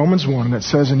reading Romans 1, and it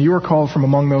says, "And you are called from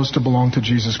among those to belong to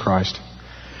Jesus Christ."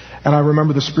 And I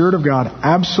remember the Spirit of God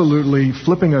absolutely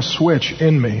flipping a switch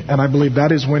in me, and I believe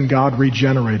that is when God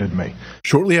regenerated me.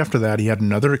 Shortly after that, he had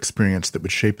another experience that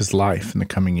would shape his life in the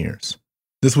coming years.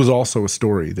 This was also a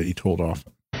story that he told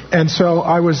often. And so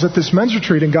I was at this men's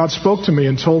retreat, and God spoke to me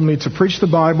and told me to preach the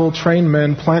Bible, train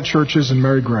men, plant churches, and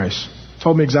marry Grace.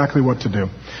 Told me exactly what to do.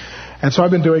 And so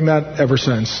I've been doing that ever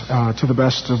since, to the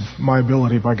best of my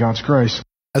ability by God's grace.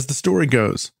 As the story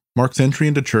goes, Mark's entry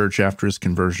into church after his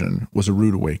conversion was a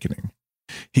rude awakening.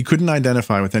 He couldn't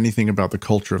identify with anything about the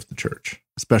culture of the church,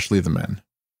 especially the men.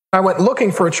 I went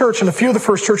looking for a church, and a few of the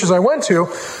first churches I went to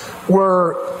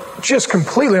were just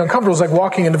completely uncomfortable. It was like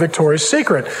walking into Victoria's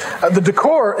Secret. The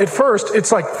decor, at first,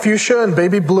 it's like fuchsia and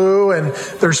baby blue, and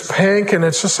there's pink, and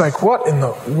it's just like, what in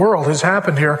the world has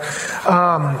happened here?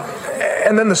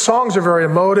 And then the songs are very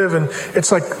emotive, and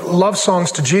it's like love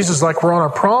songs to Jesus, like we're on a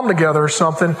prom together or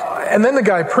something. And then the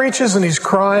guy preaches, and he's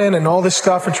crying and all this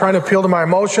stuff and trying to appeal to my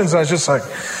emotions. I was just like,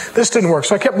 this didn't work.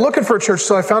 So I kept looking for a church,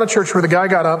 so I found a church where the guy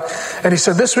got up, and he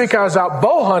said, this week I was out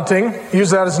bow hunting. Use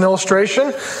that as an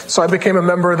illustration. So I became a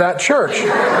member of that church.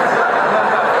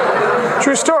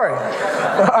 True story.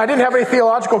 I didn't have any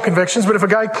theological convictions, but if a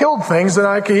guy killed things,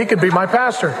 then he could be my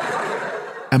pastor.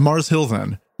 At Mars Hill,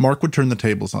 then, Mark would turn the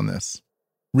tables on this.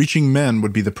 Reaching men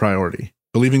would be the priority,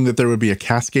 believing that there would be a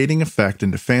cascading effect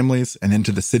into families and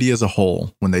into the city as a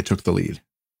whole when they took the lead.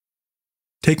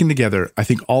 Taken together, I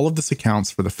think all of this accounts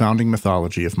for the founding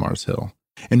mythology of Mars Hill,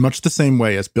 in much the same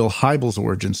way as Bill Hybels'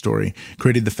 origin story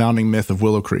created the founding myth of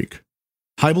Willow Creek.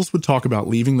 Hybels would talk about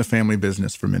leaving the family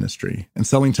business for ministry and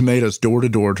selling tomatoes door to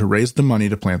door to raise the money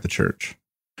to plant the church.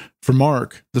 For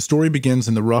Mark, the story begins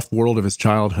in the rough world of his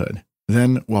childhood.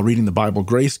 Then, while reading the Bible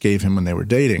Grace gave him when they were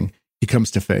dating, he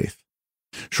comes to faith.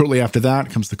 Shortly after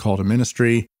that comes the call to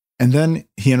ministry, and then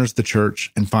he enters the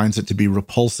church and finds it to be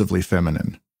repulsively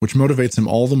feminine, which motivates him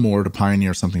all the more to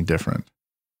pioneer something different.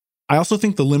 I also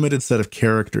think the limited set of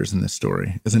characters in this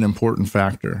story is an important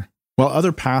factor. While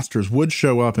other pastors would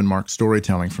show up in Mark's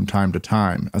storytelling from time to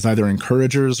time as either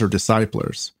encouragers or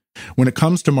disciplers, When it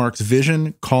comes to Mark's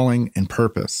vision, calling, and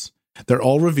purpose, they're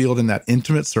all revealed in that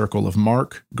intimate circle of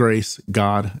Mark, grace,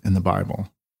 God, and the Bible.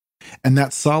 And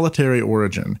that solitary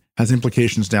origin has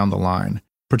implications down the line,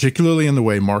 particularly in the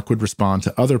way Mark would respond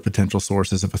to other potential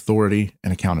sources of authority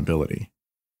and accountability.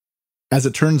 As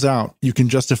it turns out, you can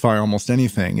justify almost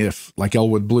anything if, like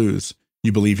Elwood Blues,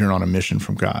 you believe you're on a mission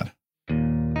from God.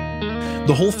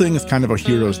 The whole thing is kind of a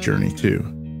hero's journey, too.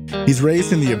 He's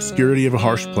raised in the obscurity of a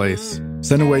harsh place,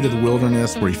 sent away to the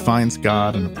wilderness where he finds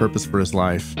God and a purpose for his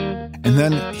life, and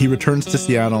then he returns to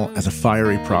Seattle as a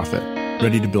fiery prophet,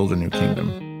 ready to build a new kingdom.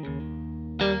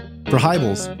 For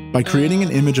Hybels, by creating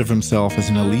an image of himself as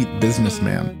an elite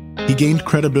businessman, he gained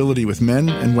credibility with men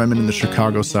and women in the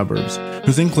Chicago suburbs,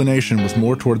 whose inclination was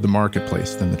more toward the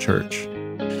marketplace than the church.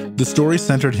 The story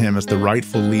centered him as the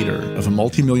rightful leader of a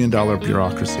multi-million-dollar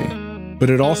bureaucracy, but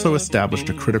it also established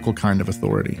a critical kind of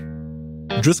authority.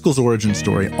 Driscoll's origin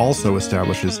story also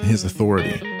establishes his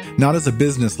authority, not as a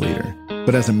business leader,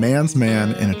 but as a man's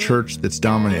man in a church that's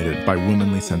dominated by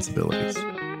womanly sensibilities.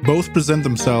 Both present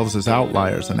themselves as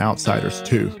outliers and outsiders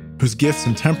too, whose gifts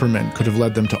and temperament could have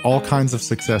led them to all kinds of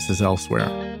successes elsewhere.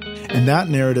 And that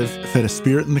narrative fed a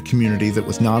spirit in the community that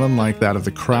was not unlike that of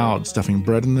the crowd stuffing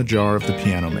bread in the jar of the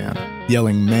piano man,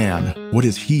 yelling, "Man, what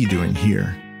is he doing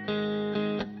here?"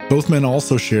 Both men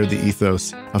also shared the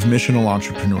ethos of missional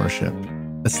entrepreneurship,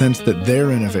 a sense that their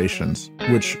innovations,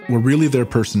 which were really their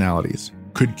personalities,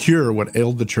 could cure what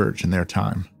ailed the church in their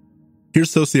time. Here's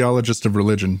sociologist of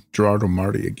religion, Gerardo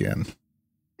Marti again.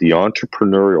 The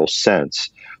entrepreneurial sense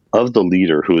of the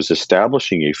leader who is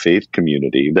establishing a faith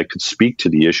community that could speak to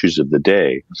the issues of the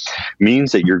day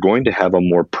means that you're going to have a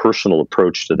more personal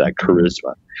approach to that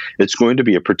charisma. It's going to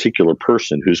be a particular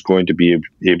person who's going to be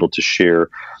able to share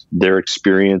their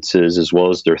experiences as well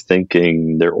as their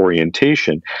thinking, their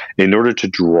orientation, in order to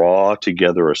draw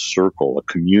together a circle,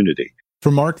 a community.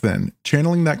 For Mark, then,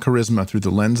 channeling that charisma through the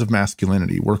lens of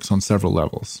masculinity works on several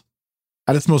levels.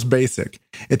 At its most basic,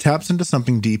 it taps into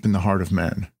something deep in the heart of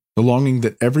men, the longing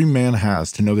that every man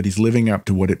has to know that he's living up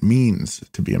to what it means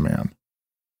to be a man.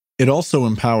 It also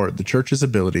empowered the church's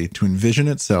ability to envision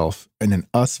itself in an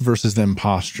us versus them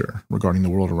posture regarding the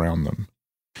world around them.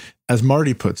 As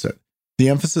Marty puts it, the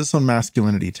emphasis on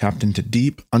masculinity tapped into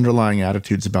deep, underlying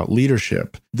attitudes about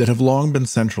leadership that have long been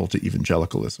central to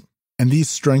evangelicalism. And these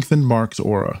strengthened Mark's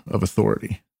aura of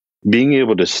authority. Being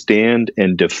able to stand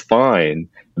and define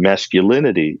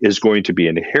masculinity is going to be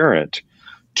inherent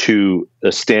to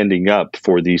standing up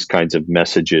for these kinds of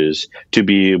messages, to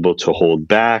be able to hold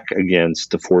back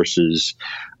against the forces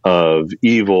of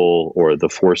evil or the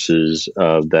forces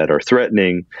that are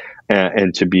threatening,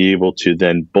 and to be able to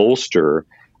then bolster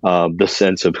the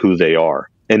sense of who they are.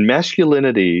 And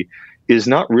masculinity is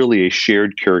not really a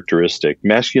shared characteristic.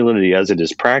 Masculinity, as it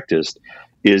is practiced,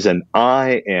 is an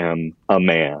I am a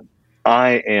man.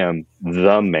 I am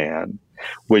the man,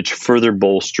 which further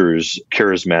bolsters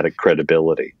charismatic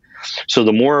credibility. So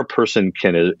the more a person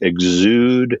can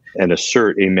exude and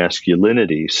assert a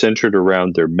masculinity centered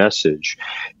around their message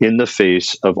in the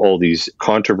face of all these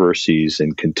controversies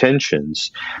and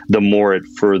contentions, the more it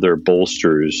further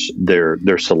bolsters their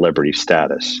celebrity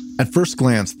status. At first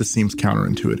glance, this seems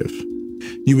counterintuitive.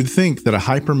 You would think that a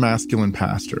hyper-masculine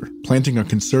pastor planting a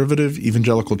conservative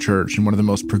evangelical church in one of the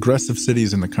most progressive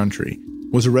cities in the country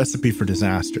was a recipe for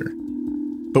disaster.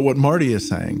 But what Marty is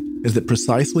saying is that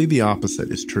precisely the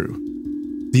opposite is true.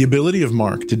 The ability of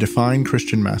Mark to define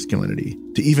Christian masculinity,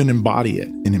 to even embody it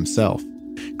in himself,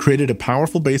 created a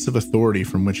powerful base of authority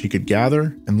from which he could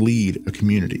gather and lead a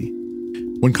community.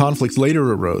 When conflicts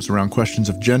later arose around questions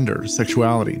of gender,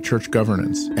 sexuality, church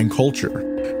governance, and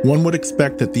culture, one would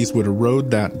expect that these would erode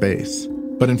that base.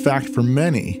 But in fact, for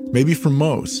many, maybe for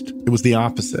most, it was the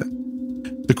opposite.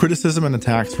 The criticism and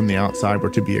attacks from the outside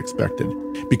were to be expected,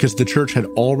 because the church had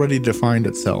already defined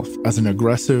itself as an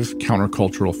aggressive,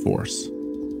 countercultural force.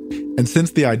 And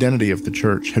since the identity of the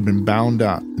church had been bound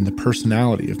up in the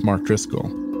personality of Mark Driscoll,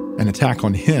 an attack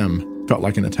on him felt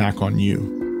like an attack on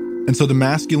you. And so the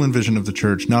masculine vision of the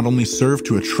church not only served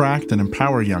to attract and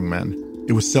empower young men,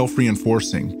 it was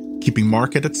self-reinforcing, keeping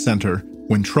Mark at its center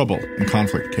when trouble and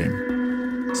conflict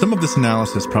came. Some of this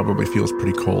analysis probably feels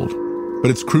pretty cold, but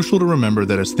it's crucial to remember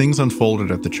that as things unfolded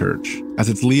at the church, as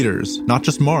its leaders, not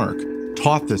just Mark,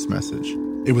 taught this message,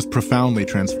 it was profoundly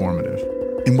transformative,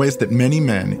 in ways that many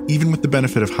men, even with the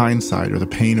benefit of hindsight or the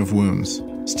pain of wounds,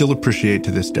 still appreciate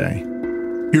to this day.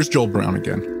 Here's Joel Brown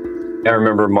again. I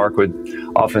remember Mark would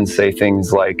often say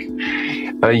things like,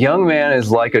 "A young man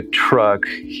is like a truck.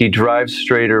 He drives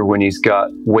straighter when he's got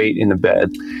weight in the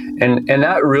bed." And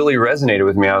that really resonated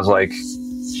with me. I was like,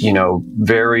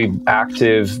 very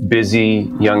active,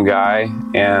 busy young guy.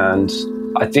 And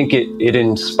I think it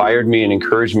inspired me and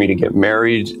encouraged me to get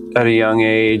married at a young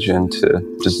age and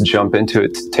to just jump into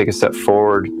it, to take a step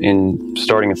forward in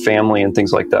starting a family and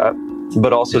things like that.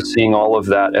 But also seeing all of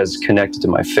that as connected to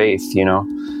my faith,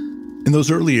 In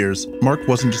those early years, Mark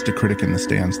wasn't just a critic in the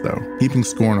stands, though, heaping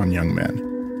scorn on young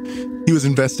men. He was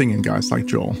investing in guys like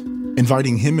Joel,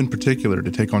 inviting him in particular to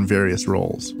take on various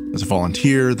roles, as a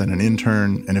volunteer, then an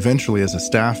intern, and eventually as a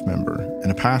staff member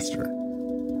and a pastor.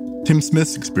 Tim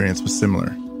Smith's experience was similar.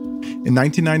 In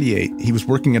 1998, he was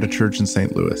working at a church in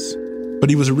St. Louis, but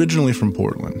he was originally from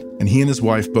Portland, and he and his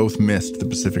wife both missed the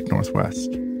Pacific Northwest.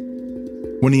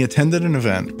 When he attended an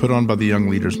event put on by the Young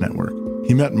Leaders Network,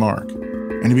 he met Mark,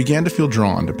 and he began to feel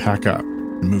drawn to pack up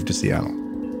and move to Seattle.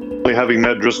 Having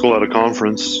met Driscoll at a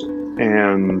conference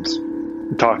and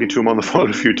talking to him on the phone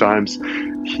a few times,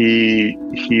 he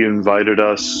invited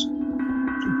us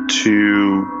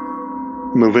to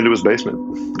move into his basement.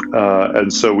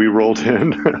 And so we rolled in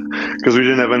because we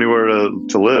didn't have anywhere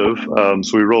to live.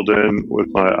 So we rolled in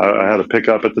with I had a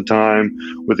pickup at the time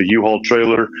with a U-Haul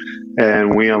trailer,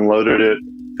 and we unloaded it.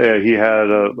 He had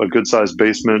a good-sized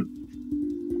basement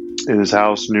in his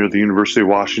house near the University of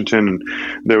Washington, and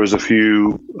there was a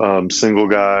few single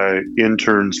guy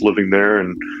interns living there,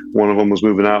 and one of them was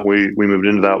moving out. We moved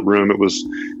into that room. It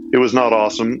was not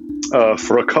awesome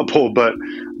for a couple, but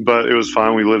it was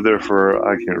fine. We lived there for,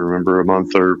 I can't remember, a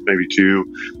month or maybe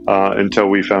two until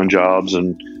we found jobs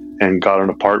and got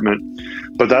an apartment.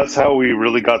 But that's how we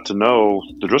really got to know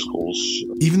the Driscolls.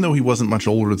 Even though he wasn't much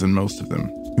older than most of them,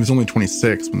 he was only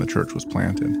 26 when the church was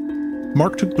planted.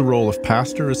 Mark took the role of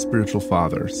pastor as spiritual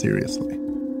father seriously,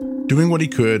 doing what he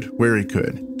could, where he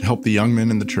could, to help the young men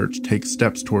in the church take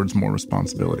steps towards more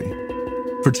responsibility.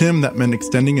 For Tim, that meant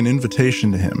extending an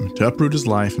invitation to him to uproot his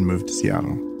life and move to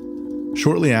Seattle.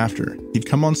 Shortly after, he'd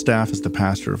come on staff as the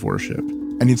pastor of worship,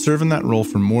 and he'd serve in that role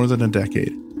for more than a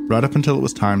decade, right up until it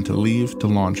was time to leave to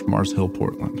launch Mars Hill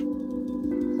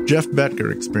Portland. Jeff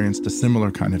Betger experienced a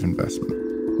similar kind of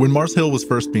investment. When Mars Hill was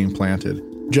first being planted,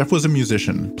 Jeff was a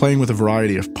musician, playing with a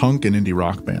variety of punk and indie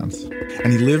rock bands,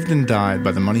 and he lived and died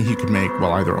by the money he could make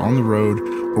while either on the road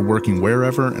or working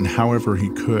wherever and however he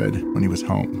could when he was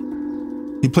home.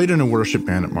 He played in a worship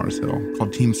band at Mars Hill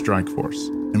called Team Strike Force,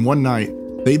 and one night,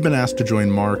 they'd been asked to join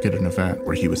Mark at an event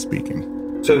where he was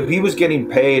speaking. So he was getting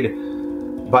paid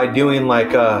by doing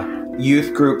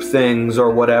youth group things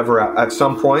or whatever. At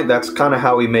some point, that's kind of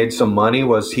how he made some money,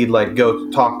 was he'd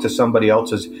go talk to somebody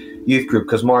else's youth group,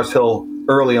 because Mars Hill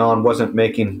early on wasn't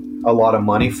making a lot of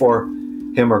money for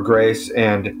him or Grace.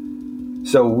 And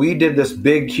so we did this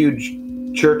big, huge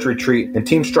church retreat, and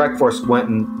Team Strike Force went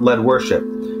and led worship.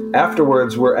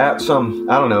 Afterwards, we're at some,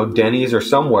 Denny's or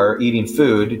somewhere eating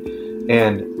food,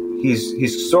 and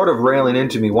he's sort of railing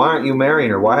into me, why aren't you marrying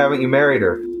her? Why haven't you married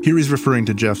her? Here he's referring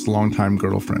to Jeff's longtime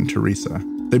girlfriend, Teresa.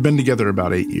 They've been together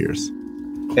about 8 years.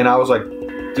 And I was like,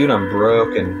 dude, I'm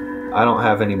broke, and I don't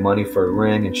have any money for a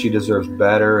ring, and she deserves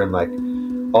better, and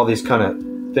all these kind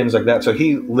of things like that. So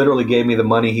he literally gave me the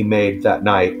money he made that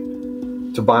night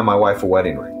to buy my wife a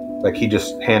wedding ring. He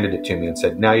just handed it to me and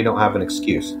said, now you don't have an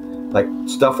excuse.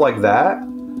 Stuff like that,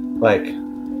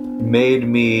 made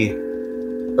me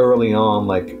early on,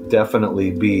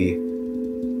 definitely be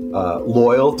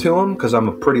loyal to him, because I'm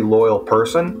a pretty loyal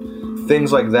person.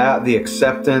 Things like that, the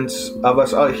acceptance of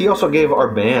us. He also gave our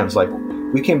bands,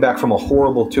 we came back from a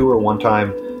horrible tour one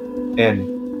time, and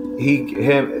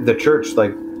the church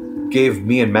gave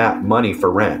me and Matt money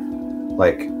for rent,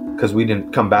 because we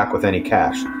didn't come back with any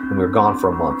cash, and we were gone for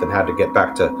a month and had to get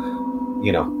back to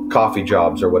coffee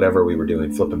jobs or whatever we were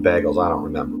doing, flipping bagels. I don't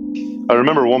remember. I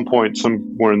remember one point,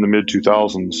 somewhere in the mid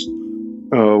 2000s,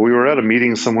 we were at a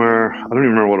meeting somewhere. I don't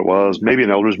even remember what it was, maybe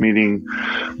an elders meeting,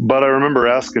 but I remember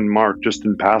asking Mark just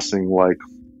in passing,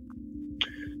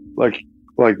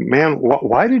 man,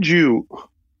 why did you,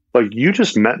 you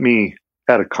just met me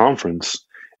at a conference,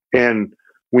 and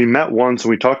we met once and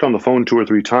we talked on the phone 2 or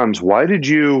 3 times. Why did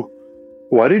you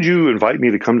invite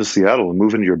me to come to Seattle and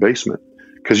move into your basement?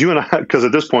 Because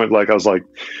at this point, I was like,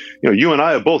 you and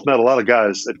I have both met a lot of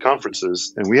guys at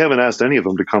conferences, and we haven't asked any of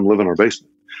them to come live in our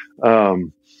basement.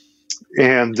 And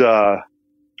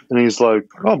he's like,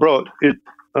 oh, bro,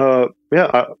 I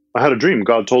had a dream.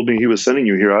 God told me he was sending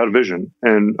you here. I had a vision,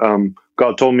 and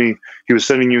God told me he was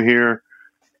sending you here,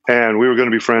 and we were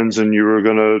going to be friends, and you were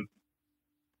going to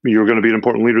be an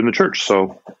important leader in the church.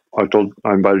 So I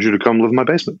invited you to come live in my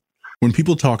basement. When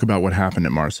people talk about what happened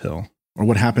at Mars Hill, or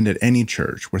what happened at any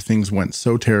church where things went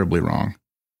so terribly wrong,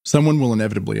 someone will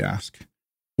inevitably ask,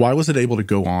 why was it able to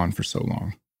go on for so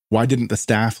long? Why didn't the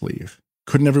staff leave?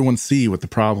 Couldn't everyone see what the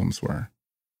problems were?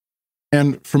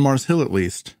 And for Mars Hill at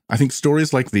least, I think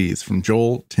stories like these from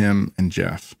Joel, Tim, and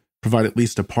Jeff provide at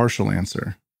least a partial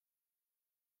answer.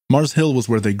 Mars Hill was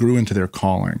where they grew into their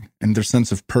calling and their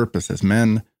sense of purpose as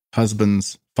men,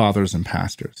 husbands, fathers, and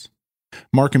pastors.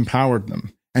 Mark empowered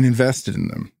them and invested in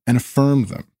them and affirmed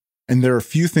them. And there are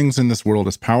few things in this world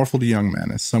as powerful to young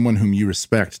men as someone whom you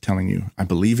respect telling you, I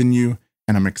believe in you,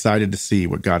 and I'm excited to see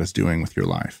what God is doing with your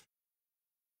life.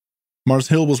 Mars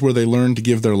Hill was where they learned to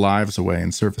give their lives away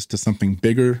in service to something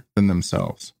bigger than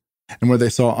themselves, and where they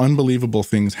saw unbelievable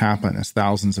things happen as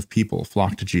thousands of people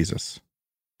flocked to Jesus.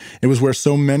 It was where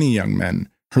so many young men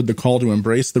heard the call to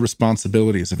embrace the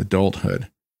responsibilities of adulthood,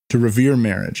 to revere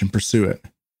marriage and pursue it.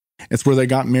 It's where they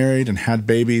got married and had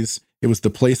babies. It was the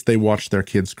place they watched their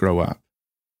kids grow up.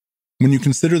 When you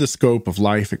consider the scope of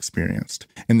life experienced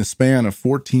in the span of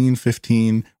 14,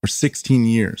 15, or 16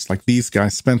 years like these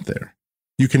guys spent there,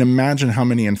 you can imagine how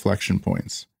many inflection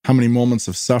points, how many moments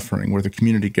of suffering where the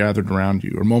community gathered around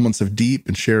you, or moments of deep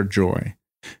and shared joy,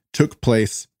 took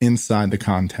place inside the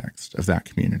context of that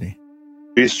community.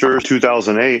 Easter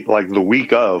 2008, like the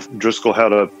week of, Driscoll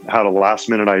had a last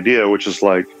minute idea, which is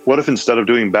like, what if instead of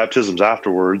doing baptisms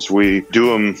afterwards, we do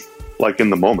them like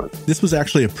in the moment? This was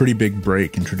actually a pretty big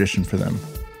break in tradition for them.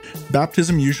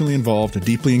 Baptism usually involved a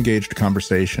deeply engaged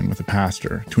conversation with a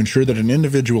pastor to ensure that an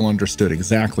individual understood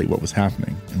exactly what was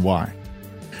happening and why.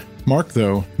 Mark,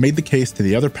 though, made the case to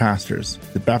the other pastors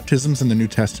that baptisms in the New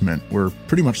Testament were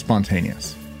pretty much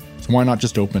spontaneous. So why not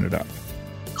just open it up?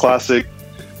 Classic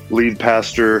lead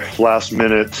pastor, last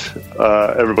minute,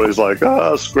 everybody's like,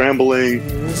 scrambling.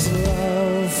 Is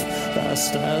love,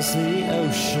 vast as the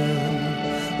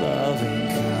ocean, loving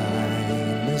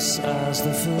kindness as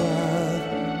the flood.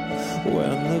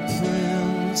 When the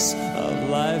Prince of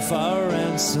Life, our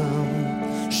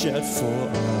ransom, shed for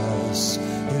us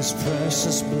his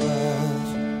precious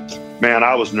blood. Man,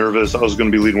 I was nervous. I was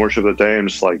going to be leading worship that day, and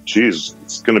just like, geez,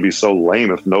 it's going to be so lame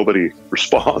if nobody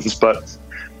responds. But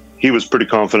he was pretty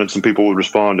confident some people would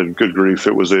respond, and good grief,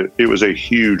 it was a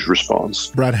huge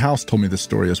response. Brad House told me this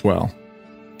story as well.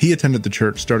 He attended the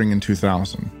church starting in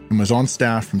 2000 and was on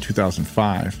staff from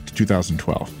 2005 to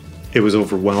 2012. It was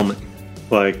overwhelming.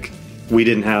 Like, we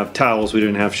didn't have towels, we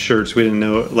didn't have shirts, we didn't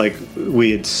know, like,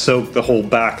 we had soaked the whole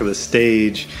back of the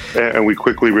stage. And we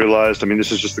quickly realized, I mean,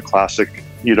 this is just the classic,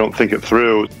 you don't think it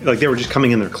through. Like, they were just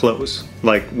coming in their clothes,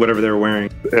 like whatever they were wearing.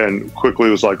 And quickly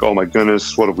it was like, oh my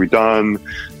goodness, what have we done?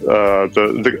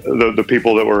 The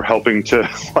people that were helping to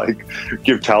like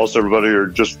give towels to everybody are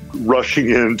just rushing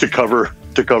in to cover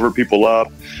people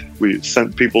up. We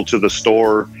sent people to the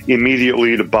store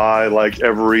immediately to buy like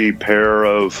every pair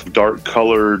of dark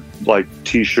colored like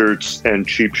t-shirts and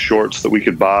cheap shorts that we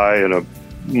could buy in a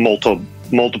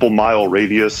multiple mile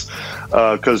radius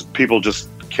because people just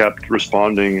kept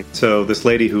responding. So this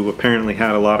lady who apparently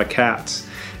had a lot of cats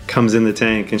comes in the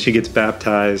tank and she gets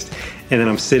baptized, and then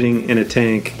I'm sitting in a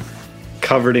tank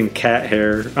covered in cat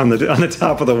hair on the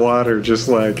top of the water, just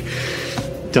like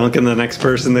dunking the next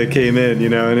person that came in, you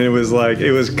know. And it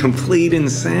was complete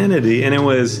insanity, and it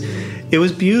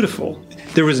was beautiful.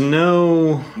 There's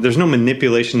no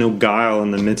manipulation, no guile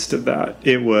in the midst of that.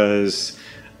 It was,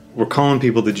 we're calling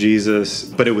people to Jesus,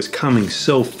 but it was coming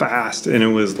so fast, and it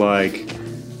was like,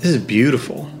 this is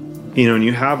beautiful, you know. And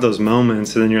you have those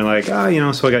moments, and then you're like,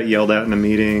 so I got yelled at in a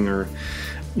meeting, or,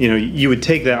 you know, you would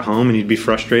take that home and you'd be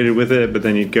frustrated with it, but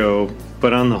then you'd go,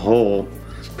 but on the whole,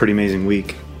 it's a pretty amazing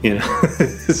week, you know.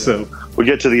 So we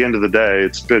get to the end of the day.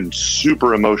 It's been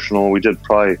super emotional. We did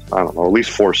probably, I don't know, at least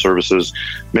 4 services.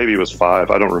 Maybe it was 5.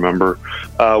 I don't remember.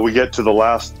 We get to the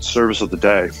last service of the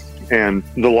day. And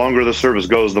the longer the service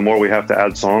goes, the more we have to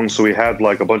add songs. So we had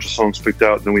like a bunch of songs picked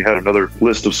out, and then we had another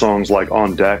list of songs like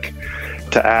on deck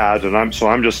to add.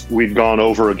 And we'd gone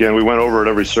over again. We went over at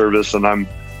every service, and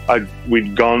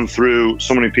we'd gone through,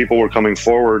 so many people were coming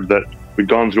forward that we'd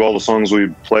gone through all the songs we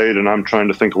played, and I'm trying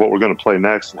to think of what we're going to play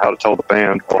next and how to tell the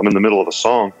band while I'm in the middle of a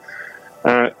song.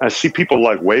 I see people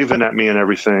like waving at me and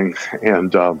everything,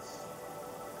 and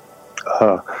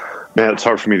man, it's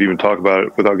hard for me to even talk about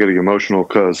it without getting emotional,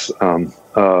 because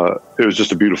it was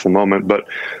just a beautiful moment. But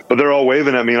they're all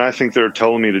waving at me, and I think they're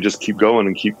telling me to just keep going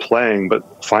and keep playing.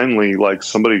 But finally, like,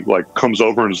 somebody like comes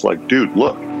over and is like, "Dude,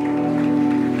 look."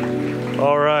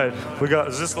 All right,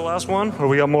 is this the last one, or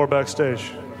we got more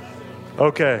backstage?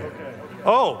 Okay.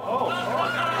 Oh.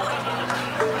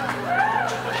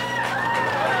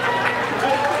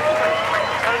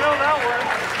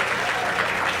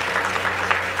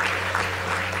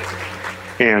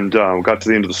 And got to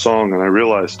the end of the song, and I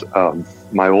realized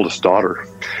my oldest daughter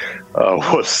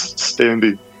was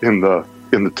standing in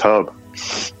the tub.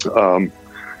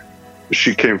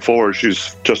 she came forward.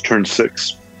 She's just turned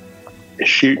 6.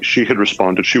 She had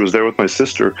responded. She was there with my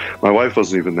sister. My wife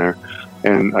wasn't even there.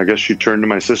 And I guess she turned to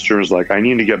my sister and was like, I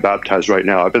need to get baptized right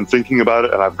now. I've been thinking about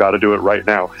it, and I've got to do it right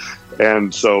now.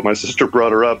 And so my sister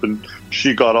brought her up, and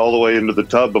she got all the way into the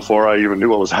tub before I even knew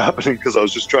what was happening, because I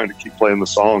was just trying to keep playing the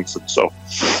songs. And so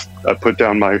I put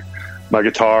down my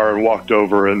guitar and walked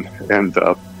over and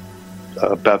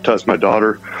baptized my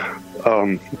daughter,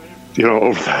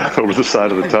 over the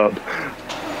side of the tub.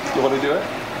 You want to do it?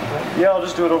 Yeah, I'll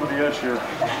just do it over the edge here.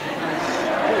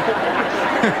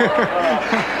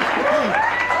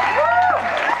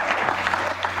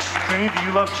 Penny, do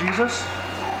you love Jesus?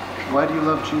 Why do you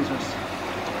love Jesus?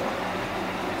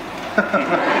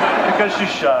 Because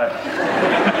she's shy.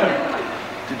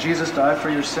 Did Jesus die for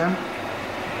your sin?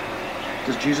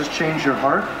 Does Jesus change your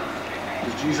heart?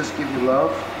 Does Jesus give you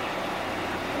love?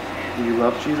 Do you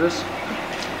love Jesus?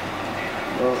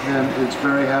 Well, then it's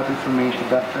very happy for me to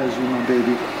baptize you, my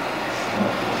baby.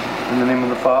 In the name of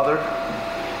the Father,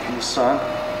 and the Son,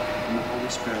 and the Holy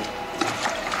Spirit.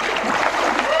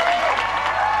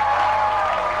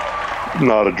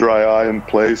 Not a dry eye in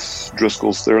place.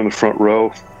 Driscoll's there in the front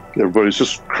row. Everybody's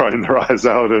just crying their eyes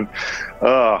out. And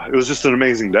it was just an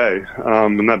amazing day.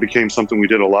 And that became something we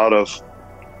did a lot of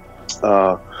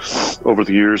over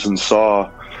the years, and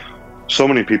saw so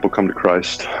many people come to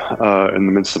Christ in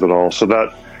the midst of it all. So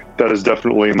that is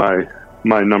definitely my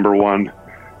number one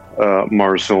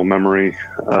Mars Hill memory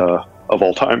of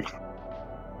all time.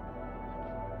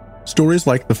 Stories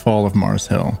like the fall of Mars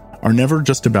Hill are never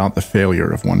just about the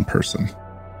failure of one person.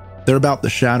 They're about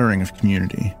the shattering of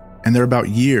community, and they're about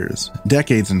years,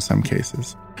 decades in some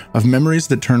cases, of memories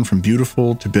that turn from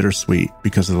beautiful to bittersweet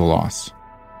because of the loss.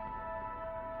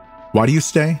 Why do you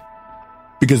stay?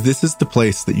 Because this is the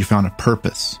place that you found a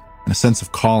purpose and a sense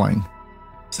of calling,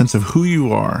 a sense of who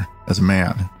you are as a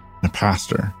man, and a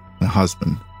pastor, and a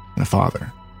husband, and a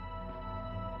father.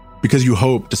 Because you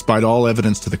hope, despite all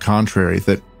evidence to the contrary,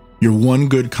 that you're one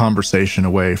good conversation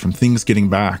away from things getting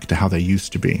back to how they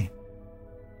used to be.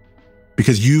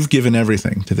 Because you've given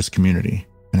everything to this community,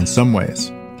 and in some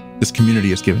ways, this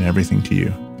community has given everything to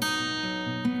you.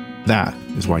 That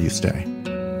is why you stay.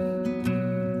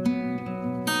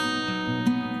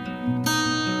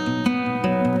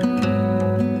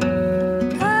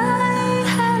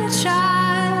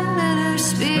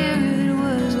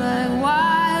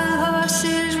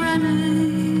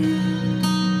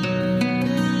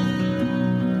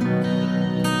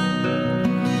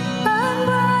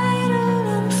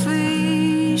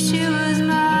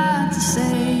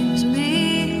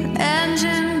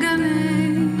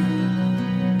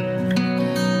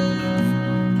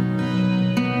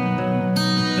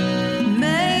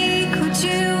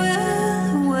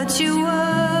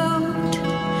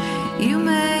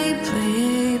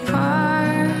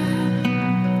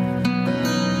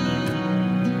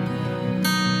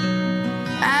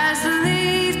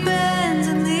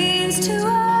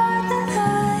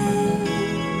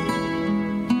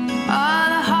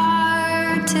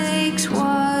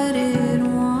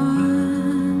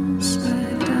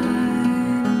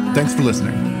 Thanks for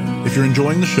listening. If you're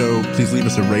enjoying the show, please leave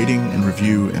us a rating and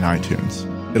review in iTunes.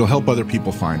 It'll help other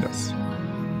people find us.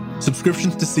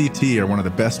 Subscriptions to CT are one of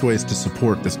the best ways to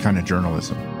support this kind of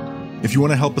journalism. If you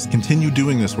want to help us continue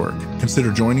doing this work,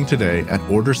 consider joining today at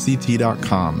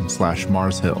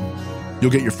orderct.com/MarsHill.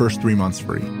 You'll get your first 3 months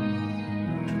free.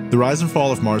 The Rise and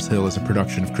Fall of Mars Hill is a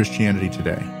production of Christianity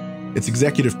Today. It's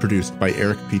executive produced by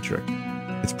Eric Petrick.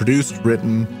 It's produced,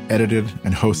 written, edited,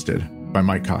 and hosted by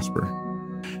Mike Cosper.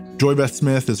 Joy Beth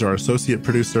Smith is our associate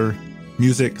producer.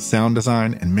 Music, sound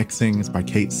design, and mixing is by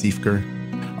Kate Siefker.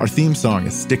 Our theme song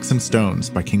is Sticks and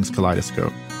Stones by King's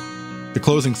Kaleidoscope. The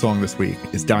closing song this week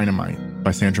is Dynamite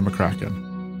by Sandra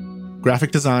McCracken.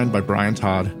 Graphic design by Brian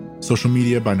Todd. Social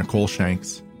media by Nicole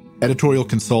Shanks. Editorial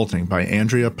consulting by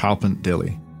Andrea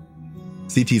Palpant-Dilly.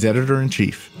 CT's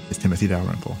editor-in-chief is Timothy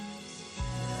Dalrymple.